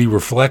to be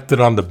reflected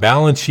on the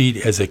balance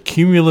sheet as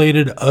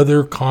accumulated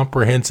other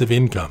comprehensive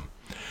income.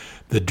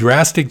 The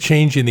drastic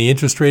change in the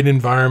interest rate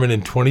environment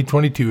in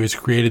 2022 has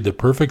created the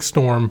perfect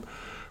storm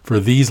for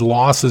these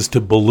losses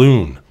to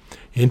balloon.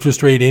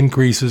 Interest rate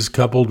increases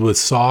coupled with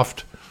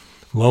soft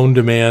loan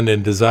demand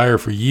and desire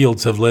for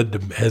yields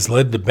has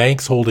led to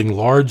banks holding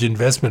large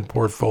investment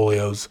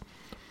portfolios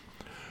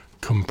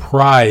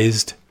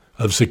comprised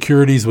of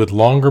securities with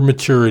longer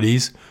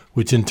maturities,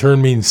 which in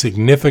turn means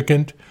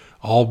significant,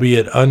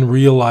 albeit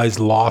unrealized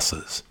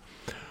losses.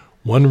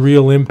 One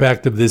real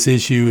impact of this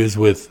issue is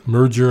with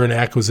merger and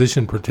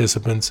acquisition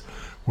participants,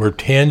 where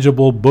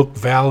tangible book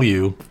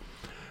value,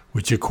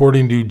 which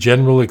according to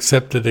general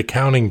accepted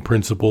accounting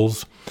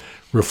principles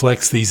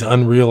reflects these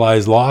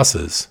unrealized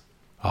losses,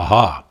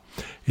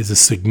 is a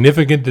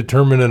significant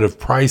determinant of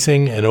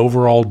pricing and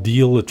overall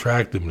deal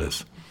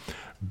attractiveness.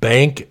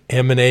 Bank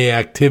M&A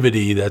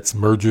activity, that's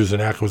mergers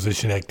and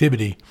acquisition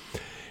activity,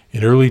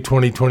 in early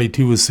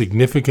 2022 was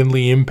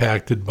significantly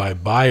impacted by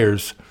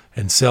buyers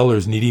and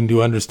sellers needing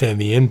to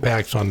understand the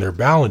impacts on their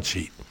balance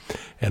sheet,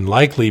 and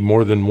likely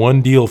more than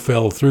one deal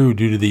fell through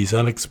due to these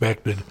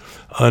unexpected,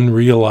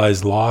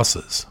 unrealized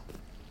losses.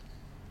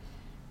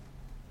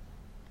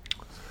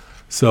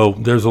 So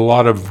there's a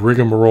lot of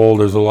rigmarole,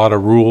 there's a lot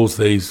of rules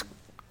these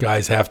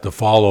guys have to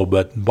follow,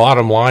 but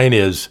bottom line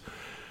is,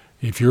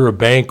 if you're a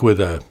bank with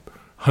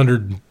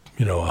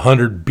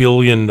 $100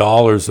 billion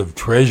of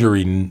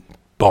treasury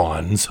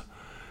bonds,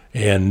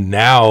 and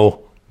now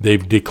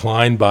they've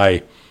declined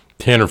by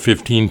 10 or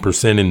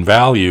 15% in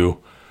value,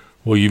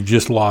 well, you've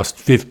just lost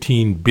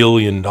 $15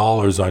 billion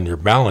on your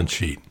balance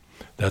sheet.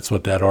 That's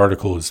what that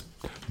article is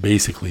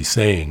basically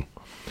saying.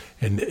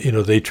 And,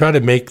 they try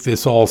to make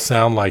this all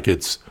sound like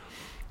it's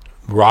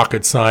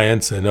rocket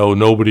science and,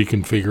 nobody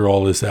can figure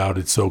all this out.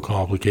 It's so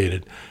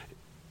complicated.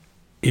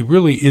 It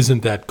really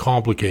isn't that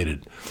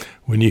complicated.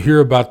 When you hear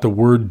about the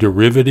word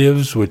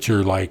derivatives, which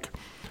are like,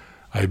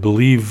 I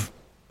believe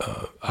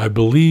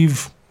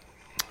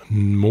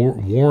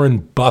Warren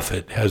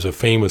Buffett has a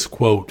famous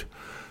quote,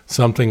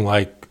 something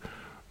like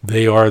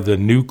They are the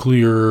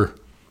nuclear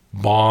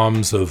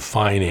bombs of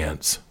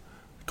finance,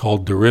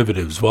 called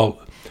derivatives.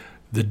 Well,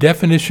 the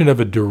definition of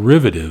a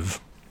derivative,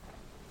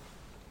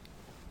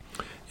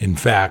 in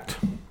fact,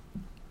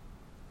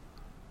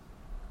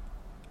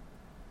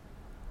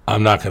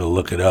 I'm not going to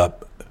look it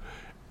up.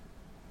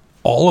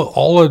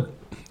 All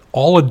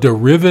a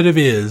derivative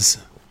is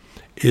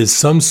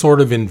some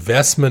sort of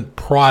investment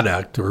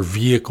product or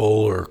vehicle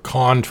or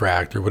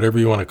contract or whatever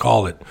you want to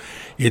call it.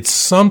 It's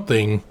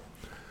something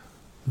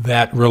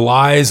that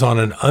relies on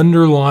an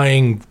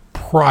underlying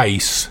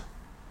price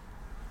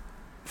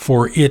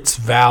for its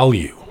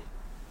value.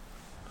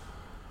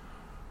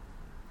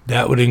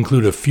 That would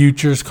include a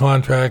futures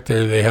contract.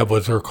 They have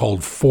what are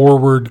called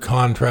forward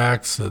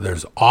contracts. So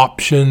there's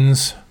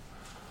options.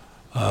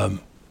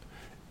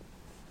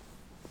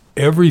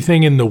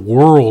 Everything in the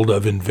world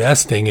of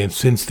investing, and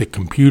since the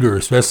computer,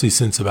 especially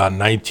since about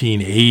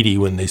 1980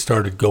 when they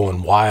started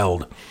going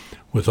wild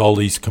with all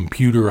these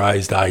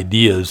computerized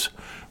ideas,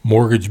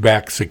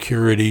 mortgage-backed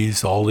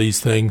securities, all these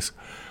things,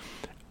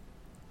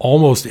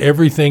 almost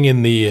everything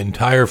in the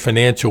entire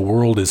financial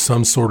world is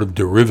some sort of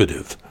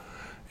derivative.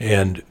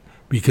 And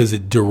because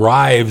it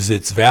derives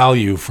its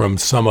value from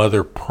some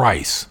other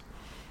price.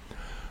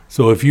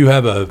 So if you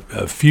have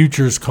a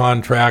futures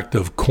contract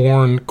of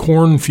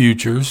corn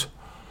futures,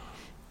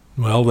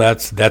 well,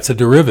 that's a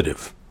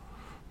derivative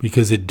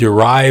because it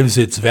derives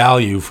its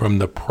value from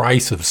the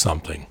price of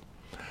something.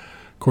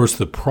 Of course,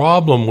 the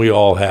problem we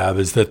all have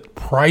is that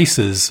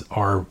prices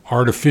are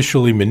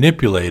artificially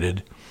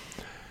manipulated.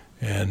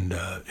 And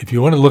if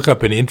you want to look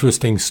up an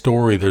interesting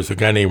story, there's a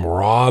guy named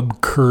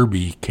Rob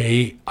Kirby,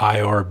 Kirby,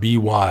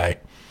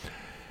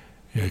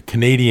 a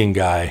Canadian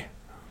guy.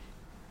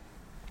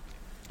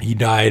 He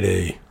died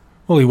he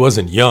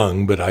wasn't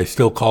young, but I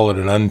still call it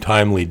an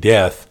untimely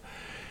death.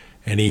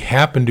 And he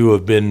happened to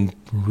have been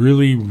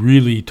really,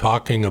 really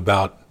talking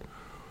about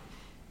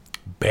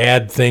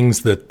bad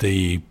things that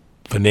the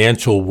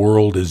financial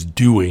world is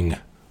doing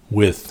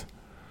with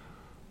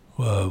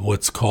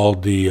what's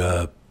called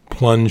the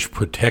plunge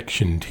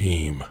protection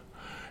team.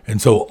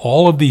 And so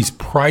all of these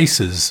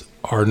prices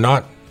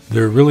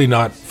they're really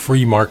not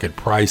free market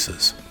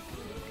prices.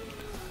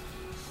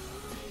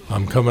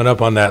 I'm coming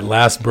up on that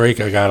last break.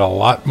 I got a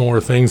lot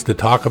more things to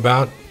talk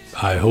about.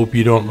 I hope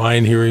you don't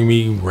mind hearing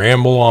me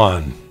ramble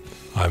on.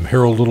 I'm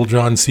Harold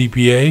Littlejohn,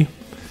 CPA.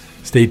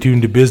 Stay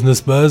tuned to Business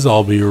Buzz.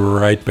 I'll be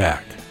right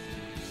back.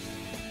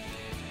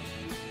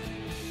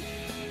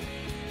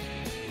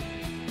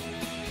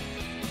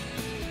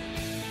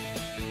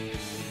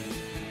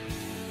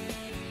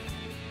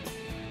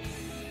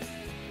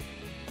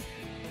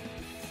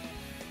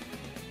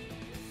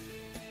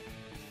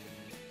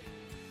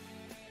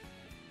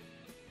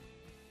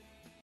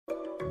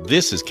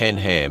 This is Ken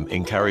Ham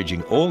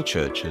encouraging all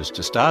churches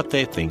to start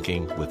their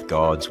thinking with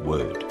God's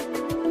Word.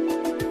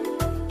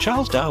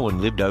 Charles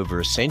Darwin lived over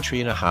a century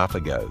and a half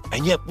ago,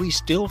 and yet we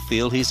still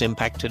feel his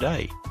impact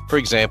today. For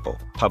example,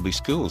 public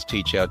schools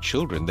teach our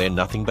children they're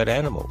nothing but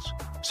animals.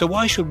 So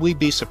why should we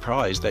be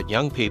surprised that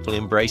young people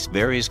embrace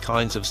various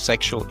kinds of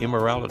sexual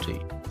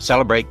immorality,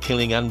 celebrate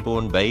killing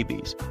unborn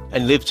babies,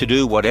 and live to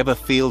do whatever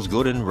feels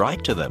good and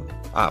right to them?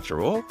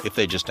 After all, if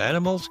they're just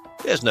animals,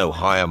 there's no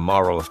higher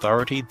moral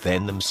authority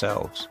than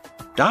themselves.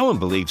 Darwin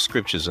believed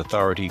Scripture's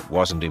authority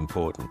wasn't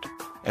important,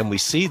 and we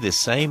see this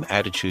same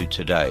attitude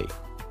today.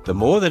 The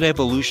more that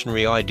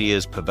evolutionary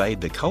ideas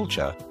pervade the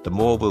culture, the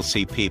more we'll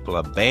see people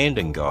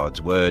abandon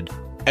God's Word,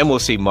 and we'll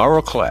see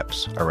moral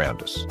collapse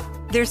around us.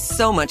 There's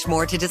so much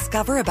more to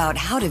discover about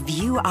how to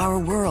view our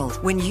world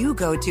when you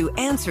go to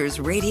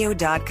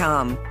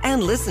AnswersRadio.com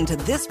and listen to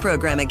this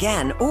program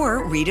again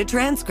or read a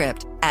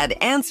transcript at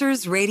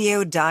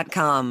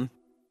AnswersRadio.com.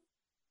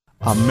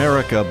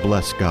 America,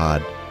 bless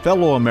God.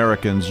 Fellow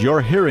Americans,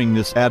 your hearing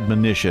this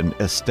admonition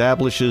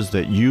establishes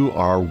that you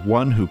are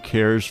one who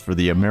cares for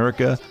the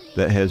America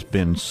that has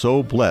been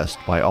so blessed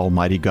by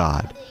Almighty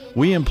God.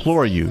 We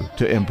implore you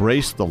to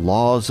embrace the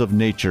laws of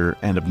nature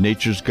and of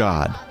nature's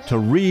God, to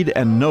read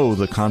and know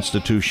the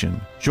Constitution,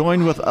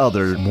 join with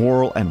other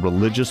moral and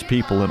religious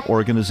people and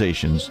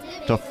organizations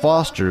to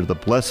foster the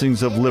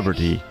blessings of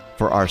liberty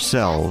for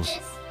ourselves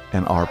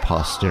and our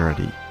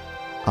posterity.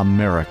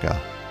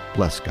 America,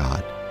 bless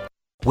God.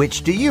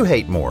 Which do you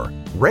hate more,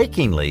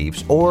 raking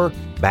leaves or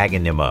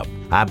bagging them up?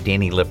 I'm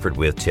Danny Lifford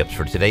with tips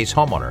for today's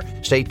homeowner.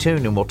 Stay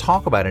tuned and we'll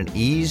talk about an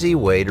easy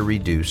way to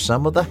reduce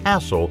some of the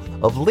hassle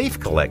of leaf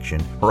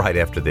collection right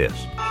after this.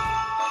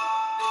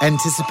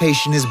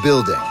 Anticipation is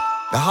building.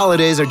 The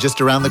holidays are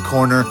just around the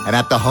corner, and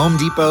at the Home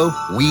Depot,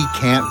 we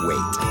can't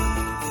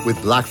wait.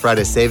 With Black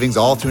Friday savings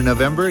all through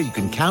November, you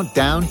can count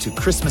down to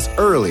Christmas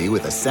early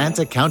with a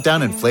Santa Countdown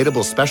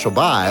Inflatable Special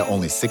Buy,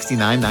 only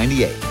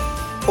 $69.98.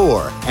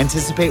 Or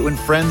anticipate when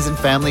friends and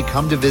family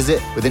come to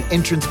visit with an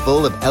entrance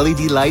full of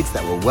LED lights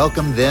that will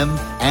welcome them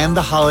and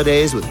the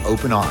holidays with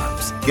open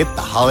arms. Get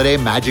the holiday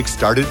magic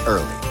started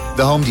early.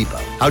 The Home Depot,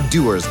 how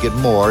doers get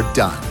more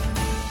done.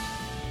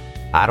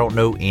 I don't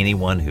know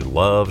anyone who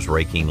loves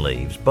raking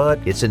leaves, but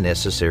it's a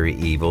necessary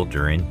evil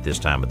during this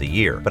time of the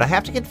year. But I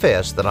have to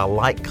confess that I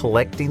like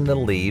collecting the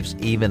leaves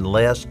even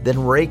less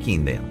than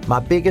raking them. My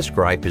biggest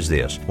gripe is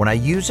this: when I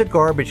use a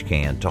garbage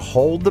can to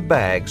hold the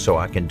bag so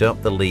I can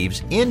dump the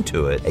leaves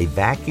into it, a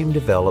vacuum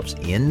develops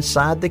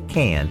inside the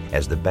can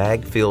as the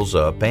bag fills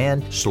up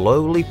and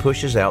slowly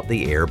pushes out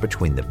the air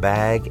between the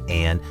bag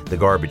and the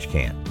garbage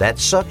can. That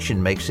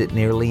suction makes it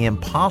nearly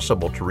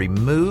impossible to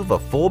remove a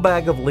full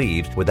bag of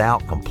leaves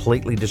without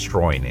completely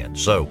destroying it.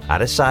 So I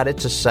decided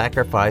to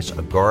sacrifice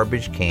a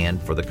garbage can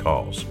for the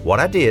cause. What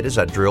I did is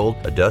I drilled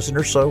a dozen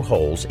or so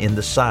holes in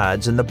the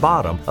sides and the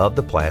bottom of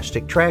the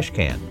plastic trash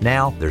can.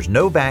 Now there's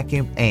no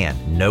vacuum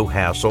and no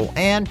hassle,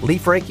 and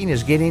leaf raking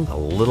is getting a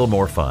little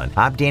more fun.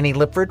 I'm Danny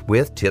Lipford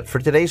with Tips for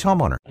Today's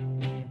Homeowner.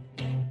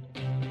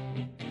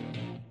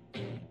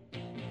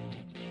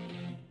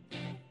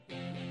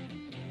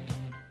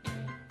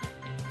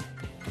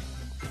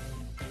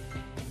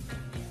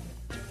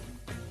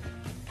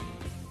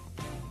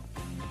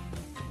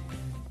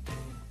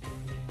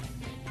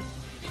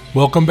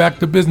 Welcome back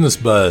to Business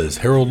Buzz.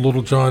 Harold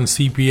Littlejohn,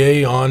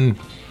 CPA,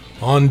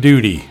 on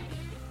duty.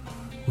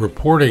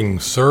 Reporting,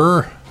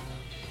 sir.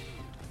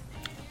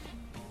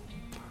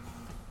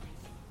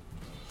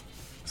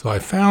 So I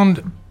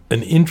found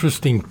an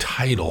interesting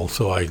title,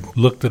 so I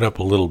looked it up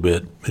a little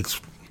bit.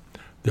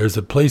 There's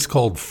a place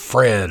called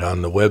Fred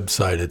on the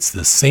website. It's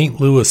the St.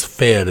 Louis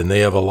Fed, and they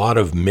have a lot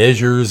of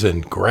measures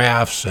and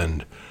graphs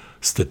and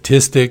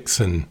statistics,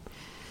 and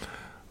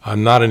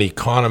I'm not an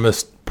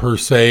economist per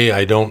se.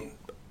 I don't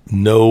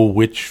know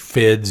which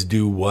feds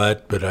do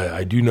what, but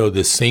I do know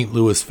this St.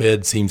 Louis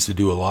Fed seems to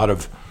do a lot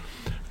of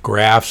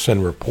graphs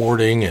and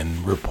reporting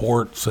and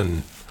reports,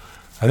 and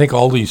I think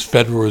all these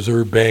Federal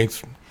Reserve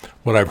banks,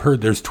 what I've heard,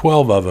 there's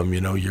 12 of them.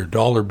 You know, your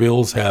dollar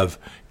bills have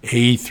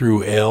A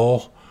through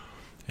L.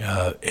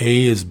 A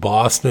is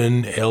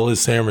Boston, L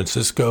is San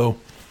Francisco,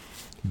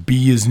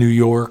 B is New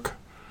York,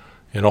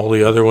 and all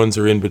the other ones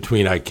are in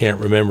between. I can't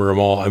remember them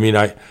all. I mean,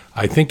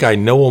 I think I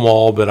know them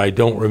all, but I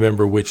don't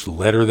remember which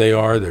letter they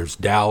are. There's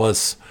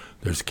Dallas,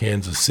 there's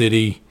Kansas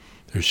City,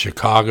 there's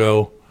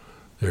Chicago,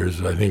 there's,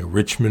 I think,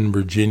 Richmond,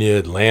 Virginia,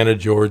 Atlanta,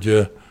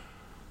 Georgia.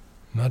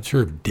 I'm not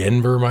sure if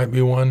Denver might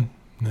be one.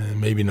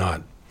 Maybe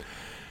not.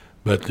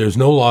 But there's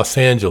no Los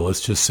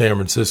Angeles, just San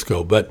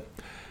Francisco. But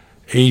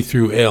A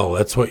through L,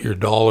 that's what your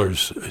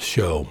dollars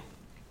show.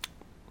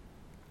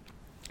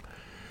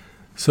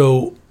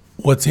 So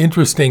what's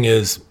interesting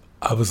is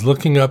I was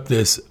looking up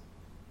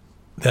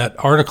that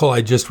article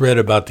I just read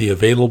about the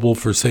available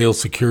for sale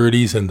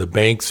securities, and the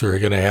banks are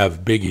going to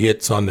have big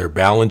hits on their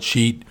balance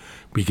sheet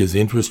because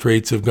interest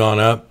rates have gone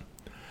up.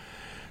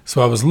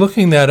 So I was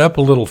looking that up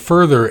a little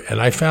further,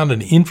 and I found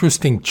an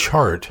interesting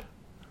chart.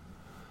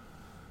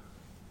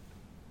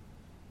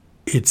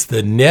 It's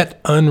the net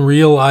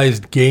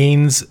unrealized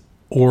gains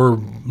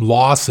or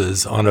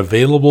losses on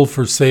available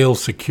for sale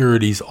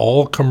securities,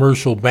 all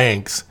commercial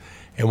banks.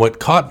 And what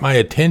caught my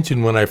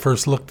attention when I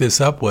first looked this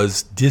up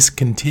was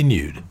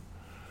discontinued.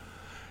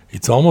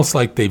 It's almost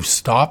like they've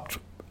stopped.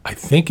 I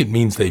think it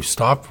means they've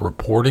stopped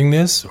reporting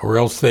this, or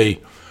else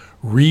they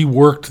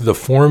reworked the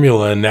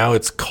formula and now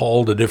it's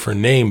called a different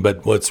name.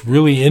 But what's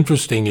really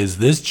interesting is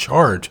this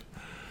chart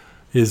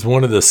is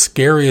one of the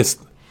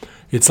scariest.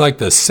 It's like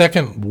the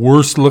second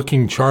worst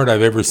looking chart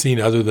I've ever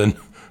seen other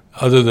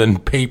than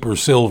paper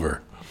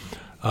silver.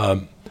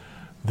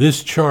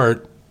 This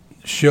chart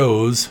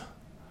shows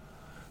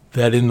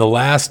that in the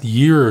last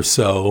year or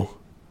so,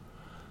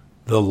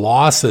 the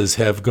losses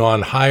have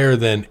gone higher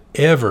than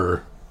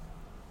ever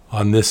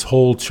on this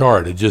whole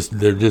chart.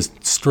 They're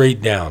just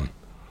straight down.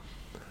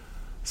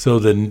 So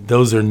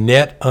those are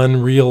net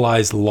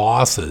unrealized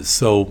losses.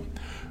 So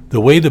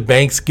the way the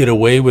banks get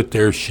away with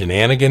their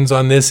shenanigans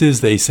on this is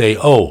they say,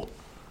 oh,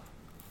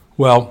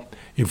 well,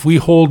 if we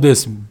hold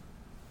this $1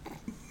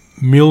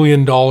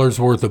 million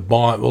worth of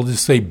bond, we'll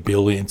just say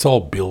billion. It's all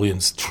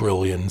billions,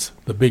 trillions.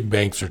 The big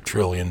banks are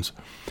trillions.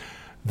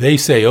 They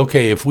say,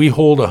 okay, if we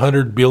hold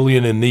 $100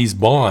 billion in these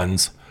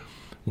bonds,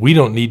 we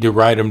don't need to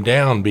write them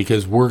down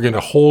because we're going to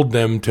hold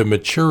them to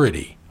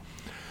maturity.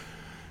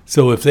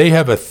 So if they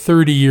have a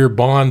 30-year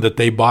bond that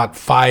they bought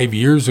 5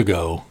 years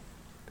ago,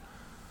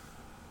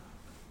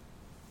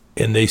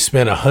 and they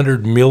spent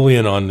 $100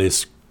 million on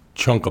this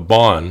chunk of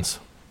bonds,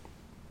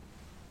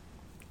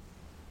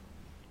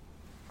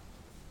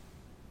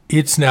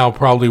 it's now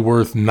probably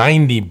worth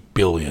 $90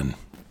 billion,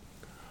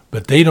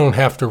 but they don't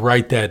have to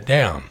write that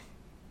down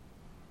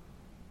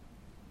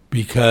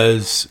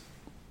because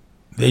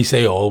they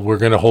say, oh, we're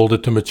going to hold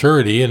it to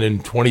maturity, and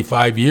in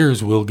 25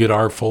 years we'll get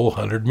our full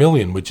 $100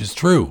 million, which is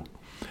true.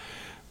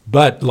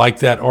 But like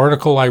that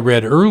article I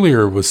read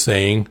earlier was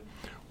saying,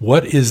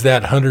 what is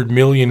that $100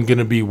 million going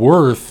to be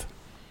worth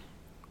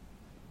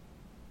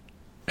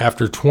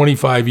after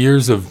 25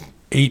 years of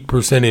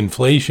 8%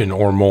 inflation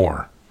or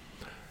more?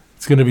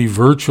 It's going to be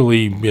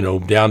virtually,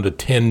 down to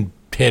 10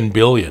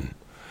 billion.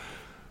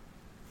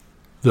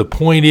 The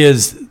point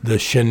is the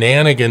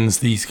shenanigans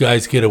these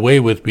guys get away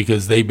with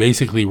because they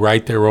basically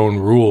write their own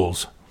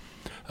rules.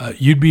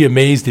 You'd be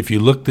amazed if you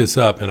look this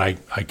up, and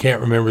I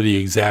can't remember the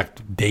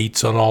exact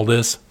dates on all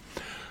this,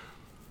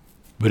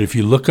 but if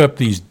you look up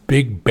these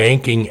big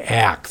banking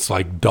acts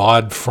like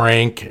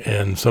Dodd-Frank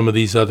and some of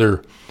these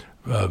other,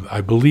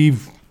 I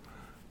believe,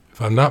 if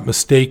I'm not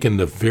mistaken,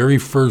 the very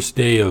first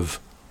day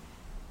of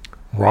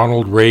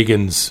Ronald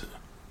Reagan's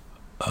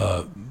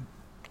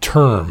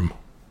term,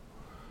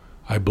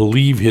 I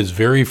believe his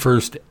very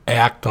first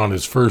act on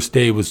his first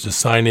day was to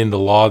sign into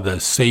law the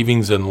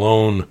savings and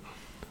loan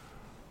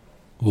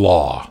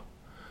law.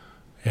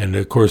 And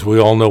of course, we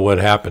all know what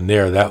happened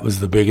there. That was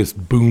the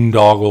biggest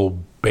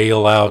boondoggle,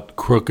 bailout,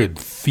 crooked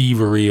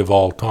thievery of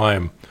all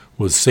time,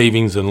 was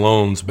savings and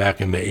loans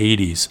back in the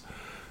 80s.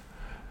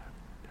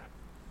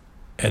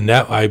 And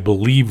that, I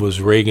believe,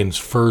 was Reagan's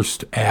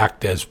first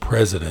act as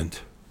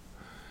president.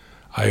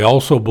 I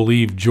also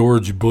believe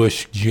George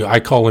Bush, I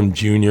call him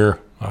Junior.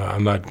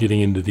 I'm not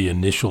getting into the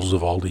initials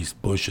of all these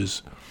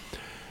Bushes.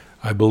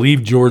 I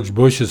believe George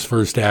Bush's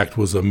first act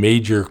was a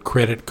major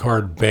credit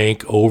card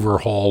bank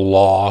overhaul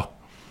law.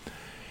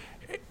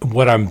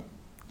 What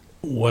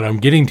I'm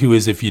getting to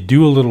is, if you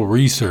do a little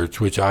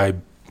research, which I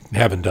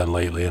haven't done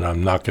lately, and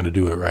I'm not going to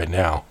do it right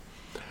now,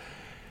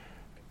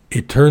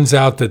 it turns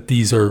out that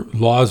these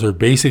laws are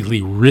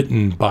basically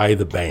written by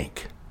the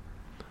bank.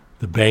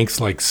 The banks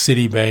like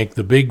Citibank,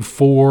 the big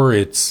four,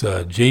 it's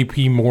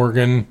J.P.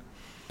 Morgan,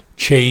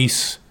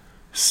 Chase,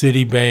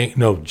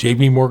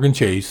 J.P. Morgan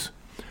Chase,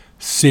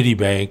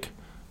 Citibank,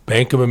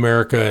 Bank of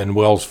America, and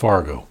Wells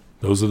Fargo.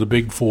 Those are the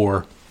big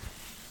four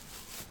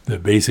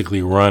that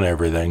basically run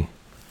everything.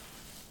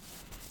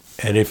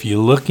 And if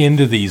you look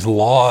into these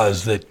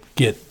laws that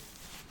get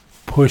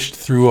pushed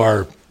through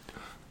our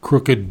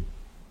crooked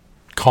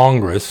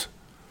Congress,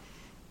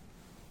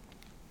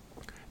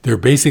 they're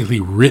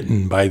basically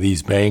written by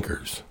these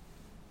bankers.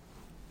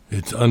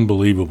 It's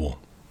unbelievable.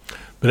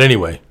 But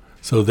anyway,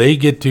 so they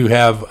get to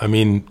have, I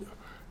mean,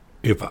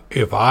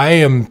 if I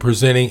am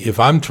presenting, if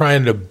I'm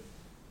trying to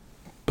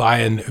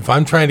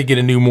get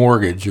a new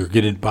mortgage or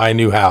buy a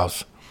new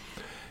house,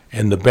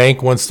 and the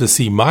bank wants to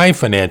see my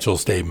financial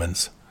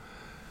statements,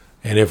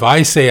 and if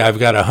I say I've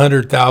got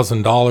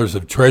 $100,000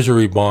 of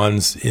treasury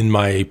bonds in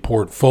my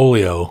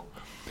portfolio,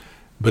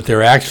 but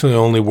they're actually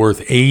only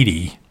worth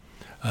 $80,000,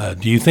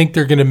 do you think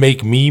they're going to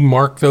make me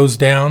mark those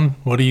down?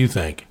 What do you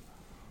think?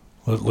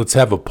 Let's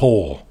have a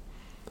poll.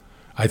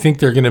 I think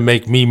they're going to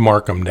make me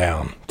mark them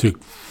down to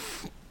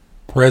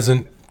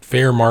present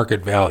fair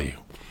market value.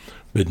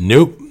 But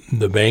nope,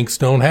 the banks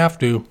don't have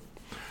to.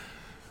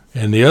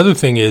 And the other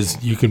thing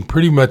is, you can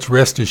pretty much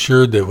rest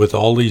assured that with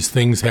all these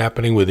things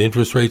happening with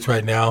interest rates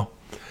right now,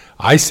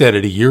 I said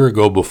it a year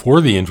ago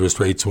before the interest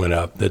rates went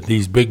up, that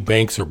these big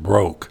banks are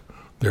broke.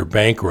 They're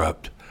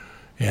bankrupt.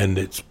 And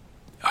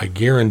I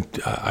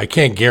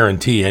can't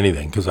guarantee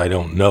anything because I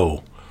don't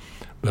know.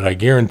 But I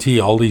guarantee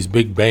all these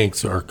big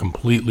banks are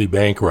completely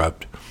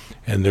bankrupt,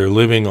 and they're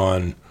living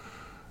on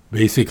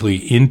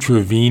basically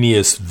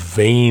intravenous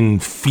vein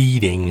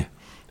feeding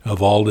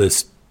of all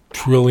this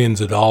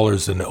trillions of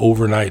dollars in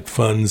overnight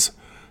funds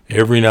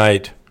every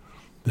night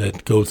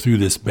that go through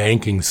this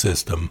banking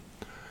system.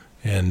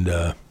 And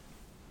I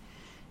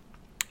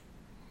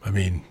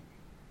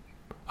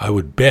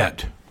would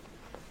bet,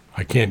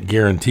 I can't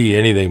guarantee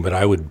anything, but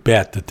I would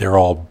bet that they're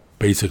all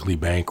basically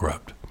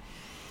bankrupt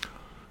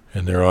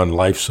and they're on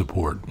life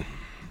support.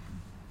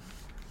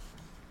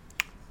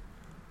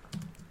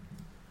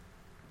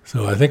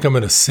 So I think I'm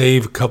going to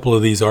save a couple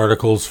of these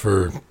articles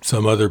for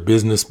some other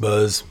business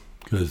buzz,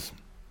 because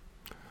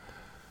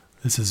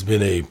this has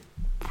been a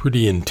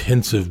pretty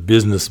intensive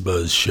business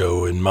buzz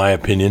show, in my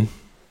opinion.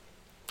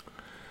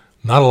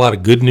 Not a lot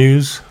of good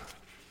news.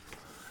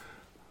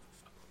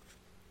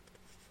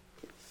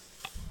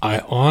 I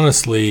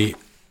honestly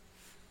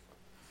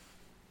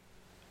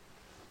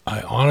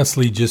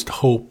just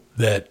hope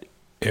that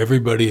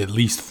everybody at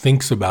least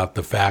thinks about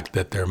the fact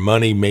that their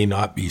money may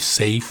not be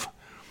safe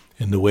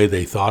in the way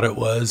they thought it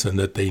was, and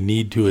that they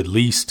need to at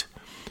least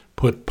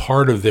put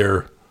part of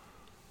their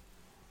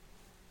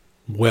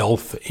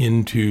wealth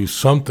into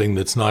something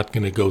that's not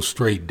going to go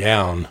straight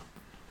down.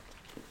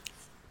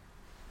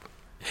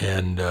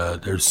 And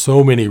there's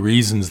so many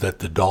reasons that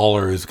the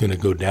dollar is going to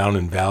go down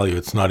in value.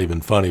 It's not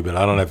even funny, but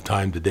I don't have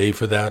time today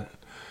for that.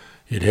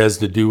 It has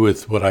to do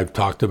with what I've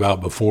talked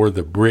about before,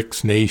 the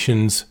BRICS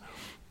nations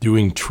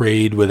doing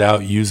trade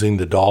without using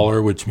the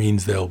dollar, which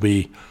means there'll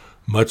be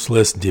much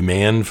less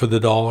demand for the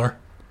dollar.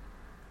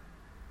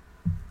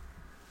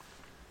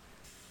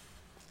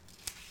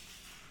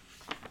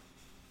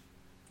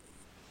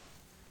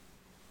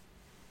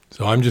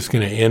 So I'm just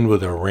going to end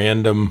with a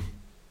random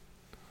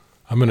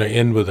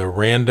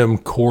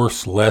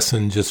course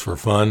lesson just for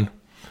fun,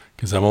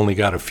 because I've only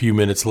got a few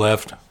minutes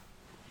left.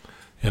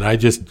 And I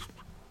just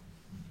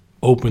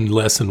opened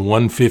lesson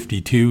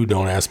 152,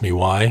 don't ask me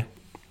why.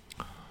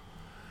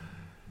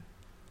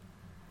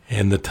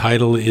 And the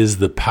title is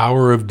 "The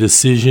Power of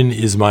Decision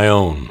is My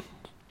Own."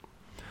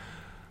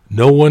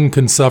 No one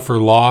can suffer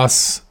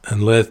loss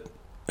unless...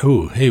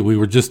 Oh, hey, we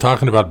were just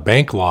talking about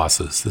bank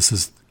losses. This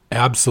is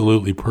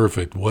absolutely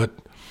perfect. What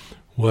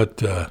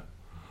What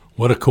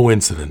a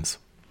coincidence.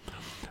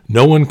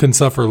 No one can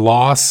suffer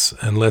loss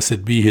unless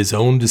it be his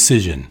own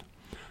decision.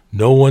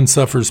 No one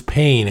suffers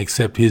pain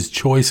except his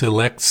choice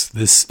elects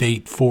this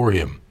state for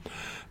him.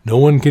 No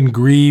one can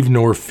grieve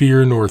nor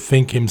fear nor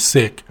think him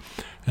sick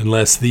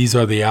unless these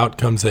are the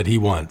outcomes that he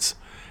wants.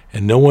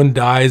 And no one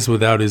dies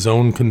without his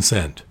own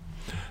consent.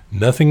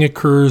 Nothing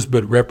occurs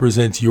but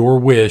represents your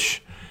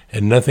wish,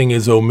 and nothing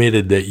is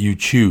omitted that you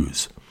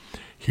choose.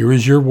 Here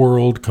is your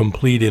world,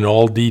 complete in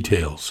all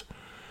details.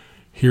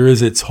 Here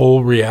is its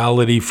whole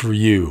reality for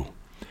you,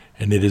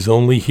 and it is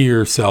only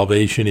here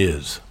salvation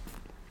is.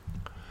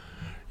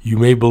 You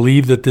may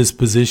believe that this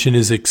position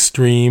is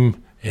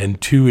extreme and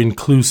too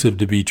inclusive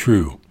to be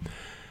true.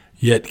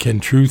 Yet can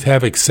truth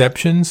have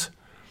exceptions?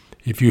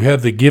 If you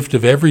have the gift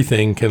of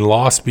everything, can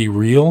loss be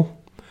real?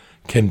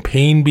 Can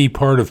pain be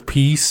part of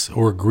peace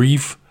or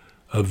grief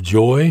of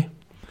joy?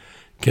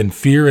 Can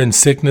fear and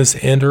sickness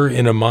enter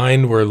in a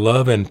mind where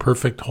love and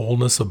perfect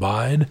wholeness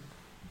abide?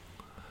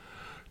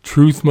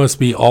 Truth must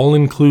be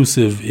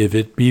all-inclusive if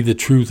it be the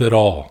truth at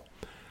all.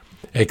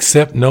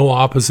 Accept no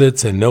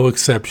opposites and no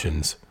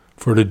exceptions,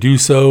 for to do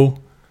so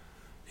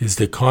is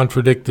to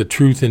contradict the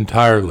truth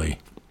entirely.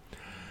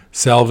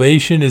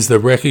 Salvation is the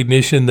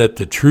recognition that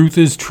the truth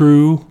is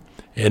true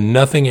and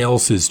nothing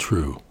else is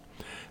true.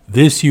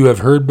 This you have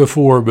heard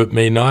before, but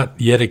may not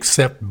yet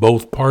accept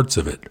both parts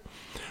of it.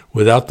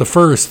 Without the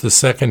first, the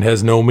second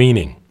has no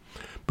meaning.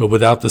 But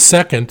without the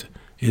second,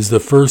 is the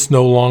first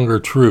no longer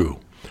true.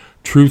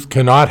 Truth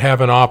cannot have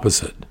an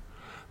opposite.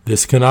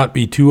 This cannot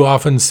be too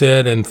often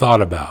said and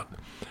thought about.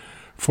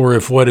 For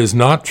if what is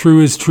not true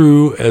is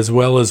true, as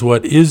well as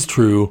what is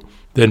true,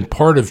 then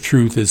part of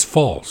truth is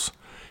false,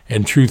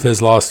 and truth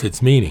has lost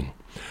its meaning.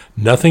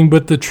 Nothing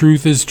but the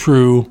truth is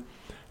true,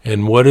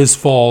 and what is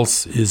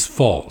false is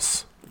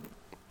false.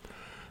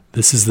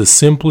 This is the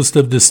simplest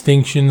of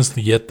distinctions,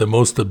 yet the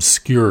most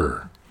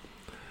obscure.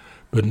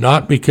 But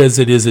not because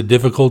it is a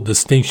difficult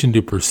distinction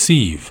to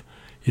perceive.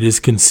 It is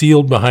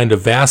concealed behind a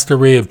vast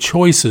array of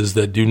choices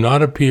that do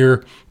not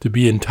appear to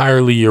be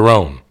entirely your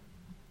own.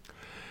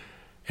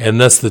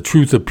 And thus the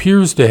truth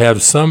appears to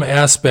have some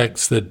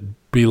aspects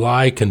that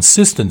belie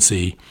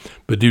consistency,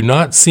 but do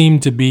not seem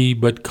to be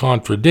but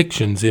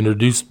contradictions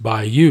introduced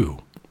by you.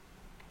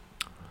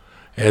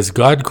 As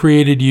God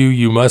created you,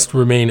 you must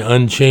remain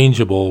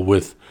unchangeable,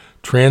 with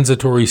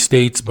transitory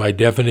states by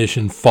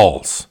definition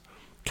false.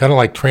 Kind of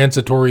like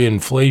transitory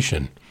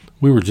inflation.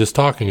 We were just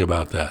talking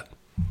about that.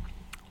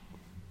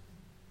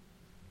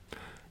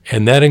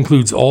 And that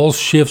includes all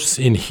shifts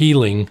in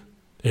feeling,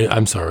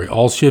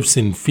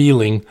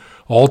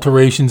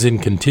 alterations in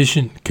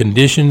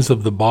conditions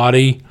of the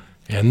body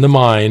and the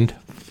mind,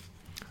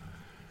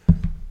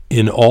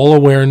 in all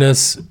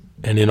awareness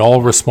and in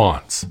all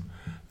response.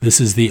 This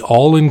is the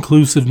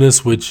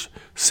all-inclusiveness which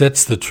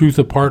sets the truth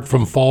apart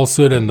from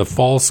falsehood and the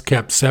false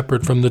kept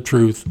separate from the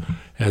truth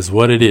as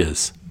what it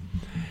is.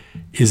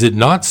 Is it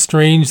not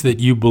strange that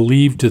you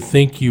believe to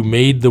think you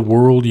made the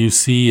world you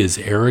see is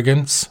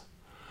arrogance?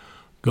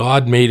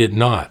 God made it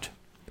not.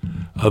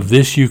 Of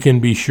this you can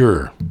be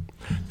sure.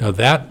 Now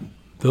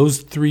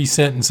those three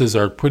sentences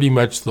are pretty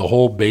much the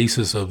whole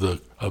basis of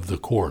the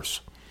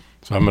course.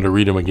 So I'm going to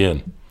read them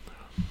again.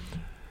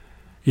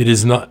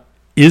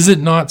 Is it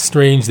not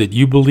strange that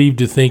you believe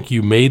to think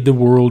you made the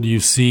world you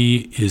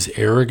see is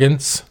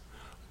arrogance?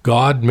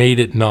 God made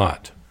it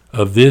not.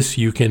 Of this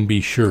you can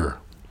be sure.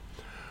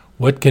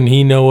 What can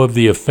he know of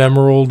the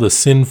ephemeral, the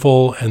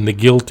sinful, and the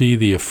guilty,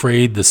 the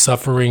afraid, the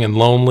suffering and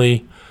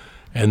lonely,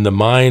 and the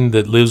mind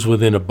that lives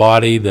within a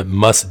body that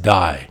must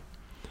die?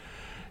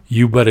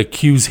 You but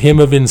accuse him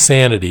of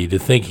insanity to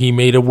think he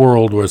made a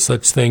world where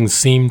such things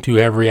seem to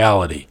have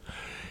reality.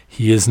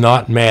 He is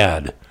not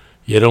mad,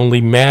 yet only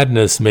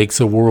madness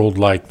makes a world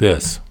like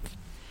this.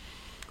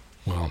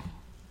 Well,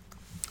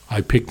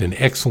 I picked an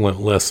excellent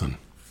lesson,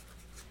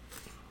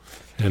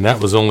 and that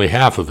was only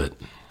half of it.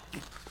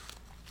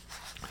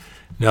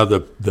 Now the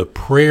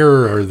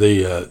prayer, or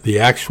the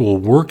actual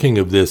working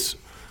of this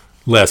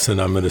lesson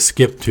I'm going to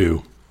skip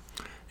to,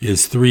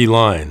 is 3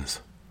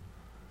 lines.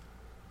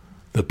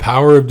 The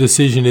power of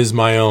decision is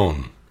my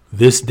own.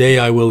 This day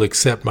I will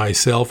accept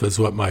myself as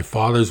what my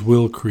Father's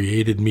will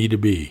created me to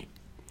be.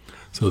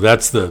 So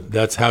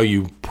that's how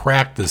you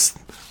practice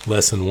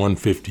lesson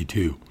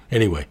 152.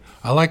 Anyway,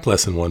 I like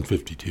lesson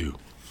 152.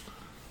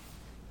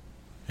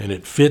 And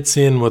it fits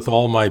in with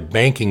all my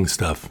banking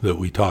stuff that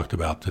we talked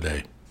about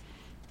today.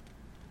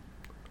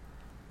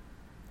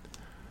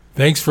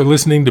 Thanks for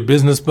listening to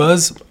Business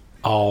Buzz.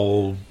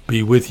 I'll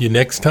be with you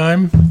next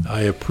time.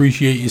 I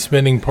appreciate you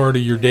spending part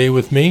of your day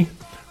with me.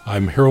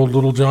 I'm Harold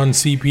Littlejohn,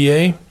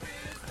 CPA.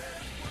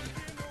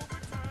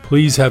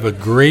 Please have a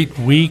great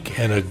week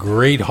and a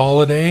great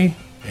holiday,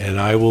 and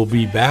I will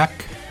be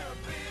back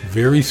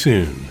very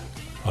soon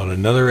on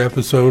another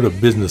episode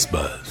of Business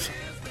Buzz.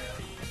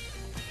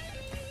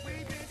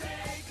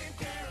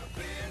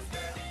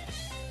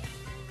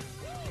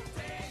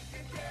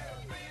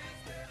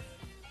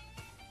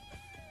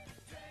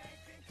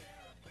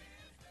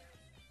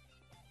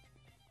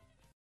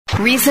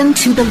 Reason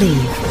to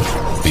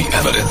believe. The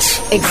evidence.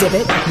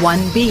 Exhibit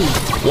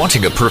 1B.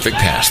 Wanting a perfect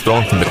pass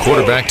thrown from the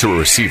quarterback to a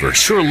receiver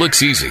sure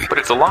looks easy, but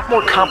it's a lot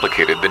more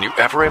complicated than you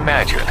ever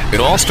imagined. It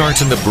all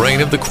starts in the brain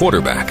of the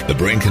quarterback. The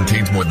brain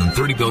contains more than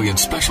 30 billion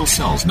special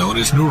cells known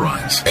as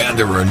neurons. And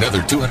there are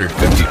another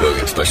 250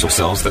 billion special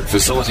cells that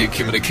facilitate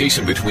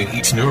communication between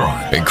each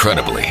neuron.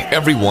 Incredibly,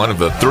 every one of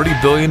the 30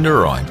 billion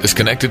neurons is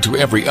connected to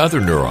every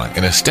other neuron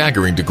in a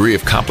staggering degree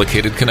of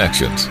complicated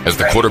connections. As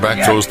the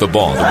quarterback throws the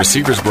ball, the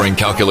receiver's brain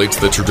calculates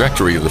the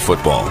trajectory of the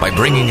football by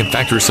bringing in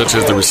factors such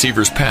as the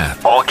receiver's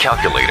path, all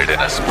calculated in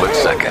a split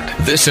second.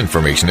 This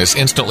information is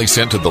instantly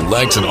sent to the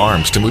legs and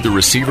arms to move the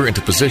receiver into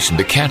position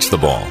to catch the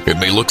ball. It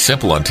may look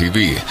simple on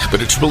TV,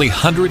 but it's really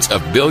hundreds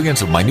of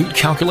billions of minute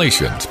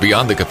calculations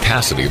beyond the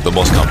capacity of the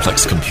most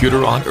complex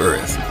computer on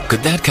Earth.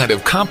 Could that kind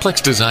of complex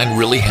design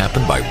really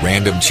happen by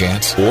random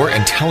chance or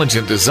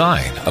intelligent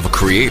design of a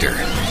creator?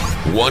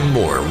 One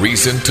more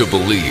reason to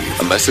believe.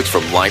 A message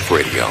from Life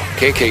Radio,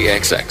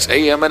 KKXX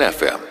AM and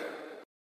FM.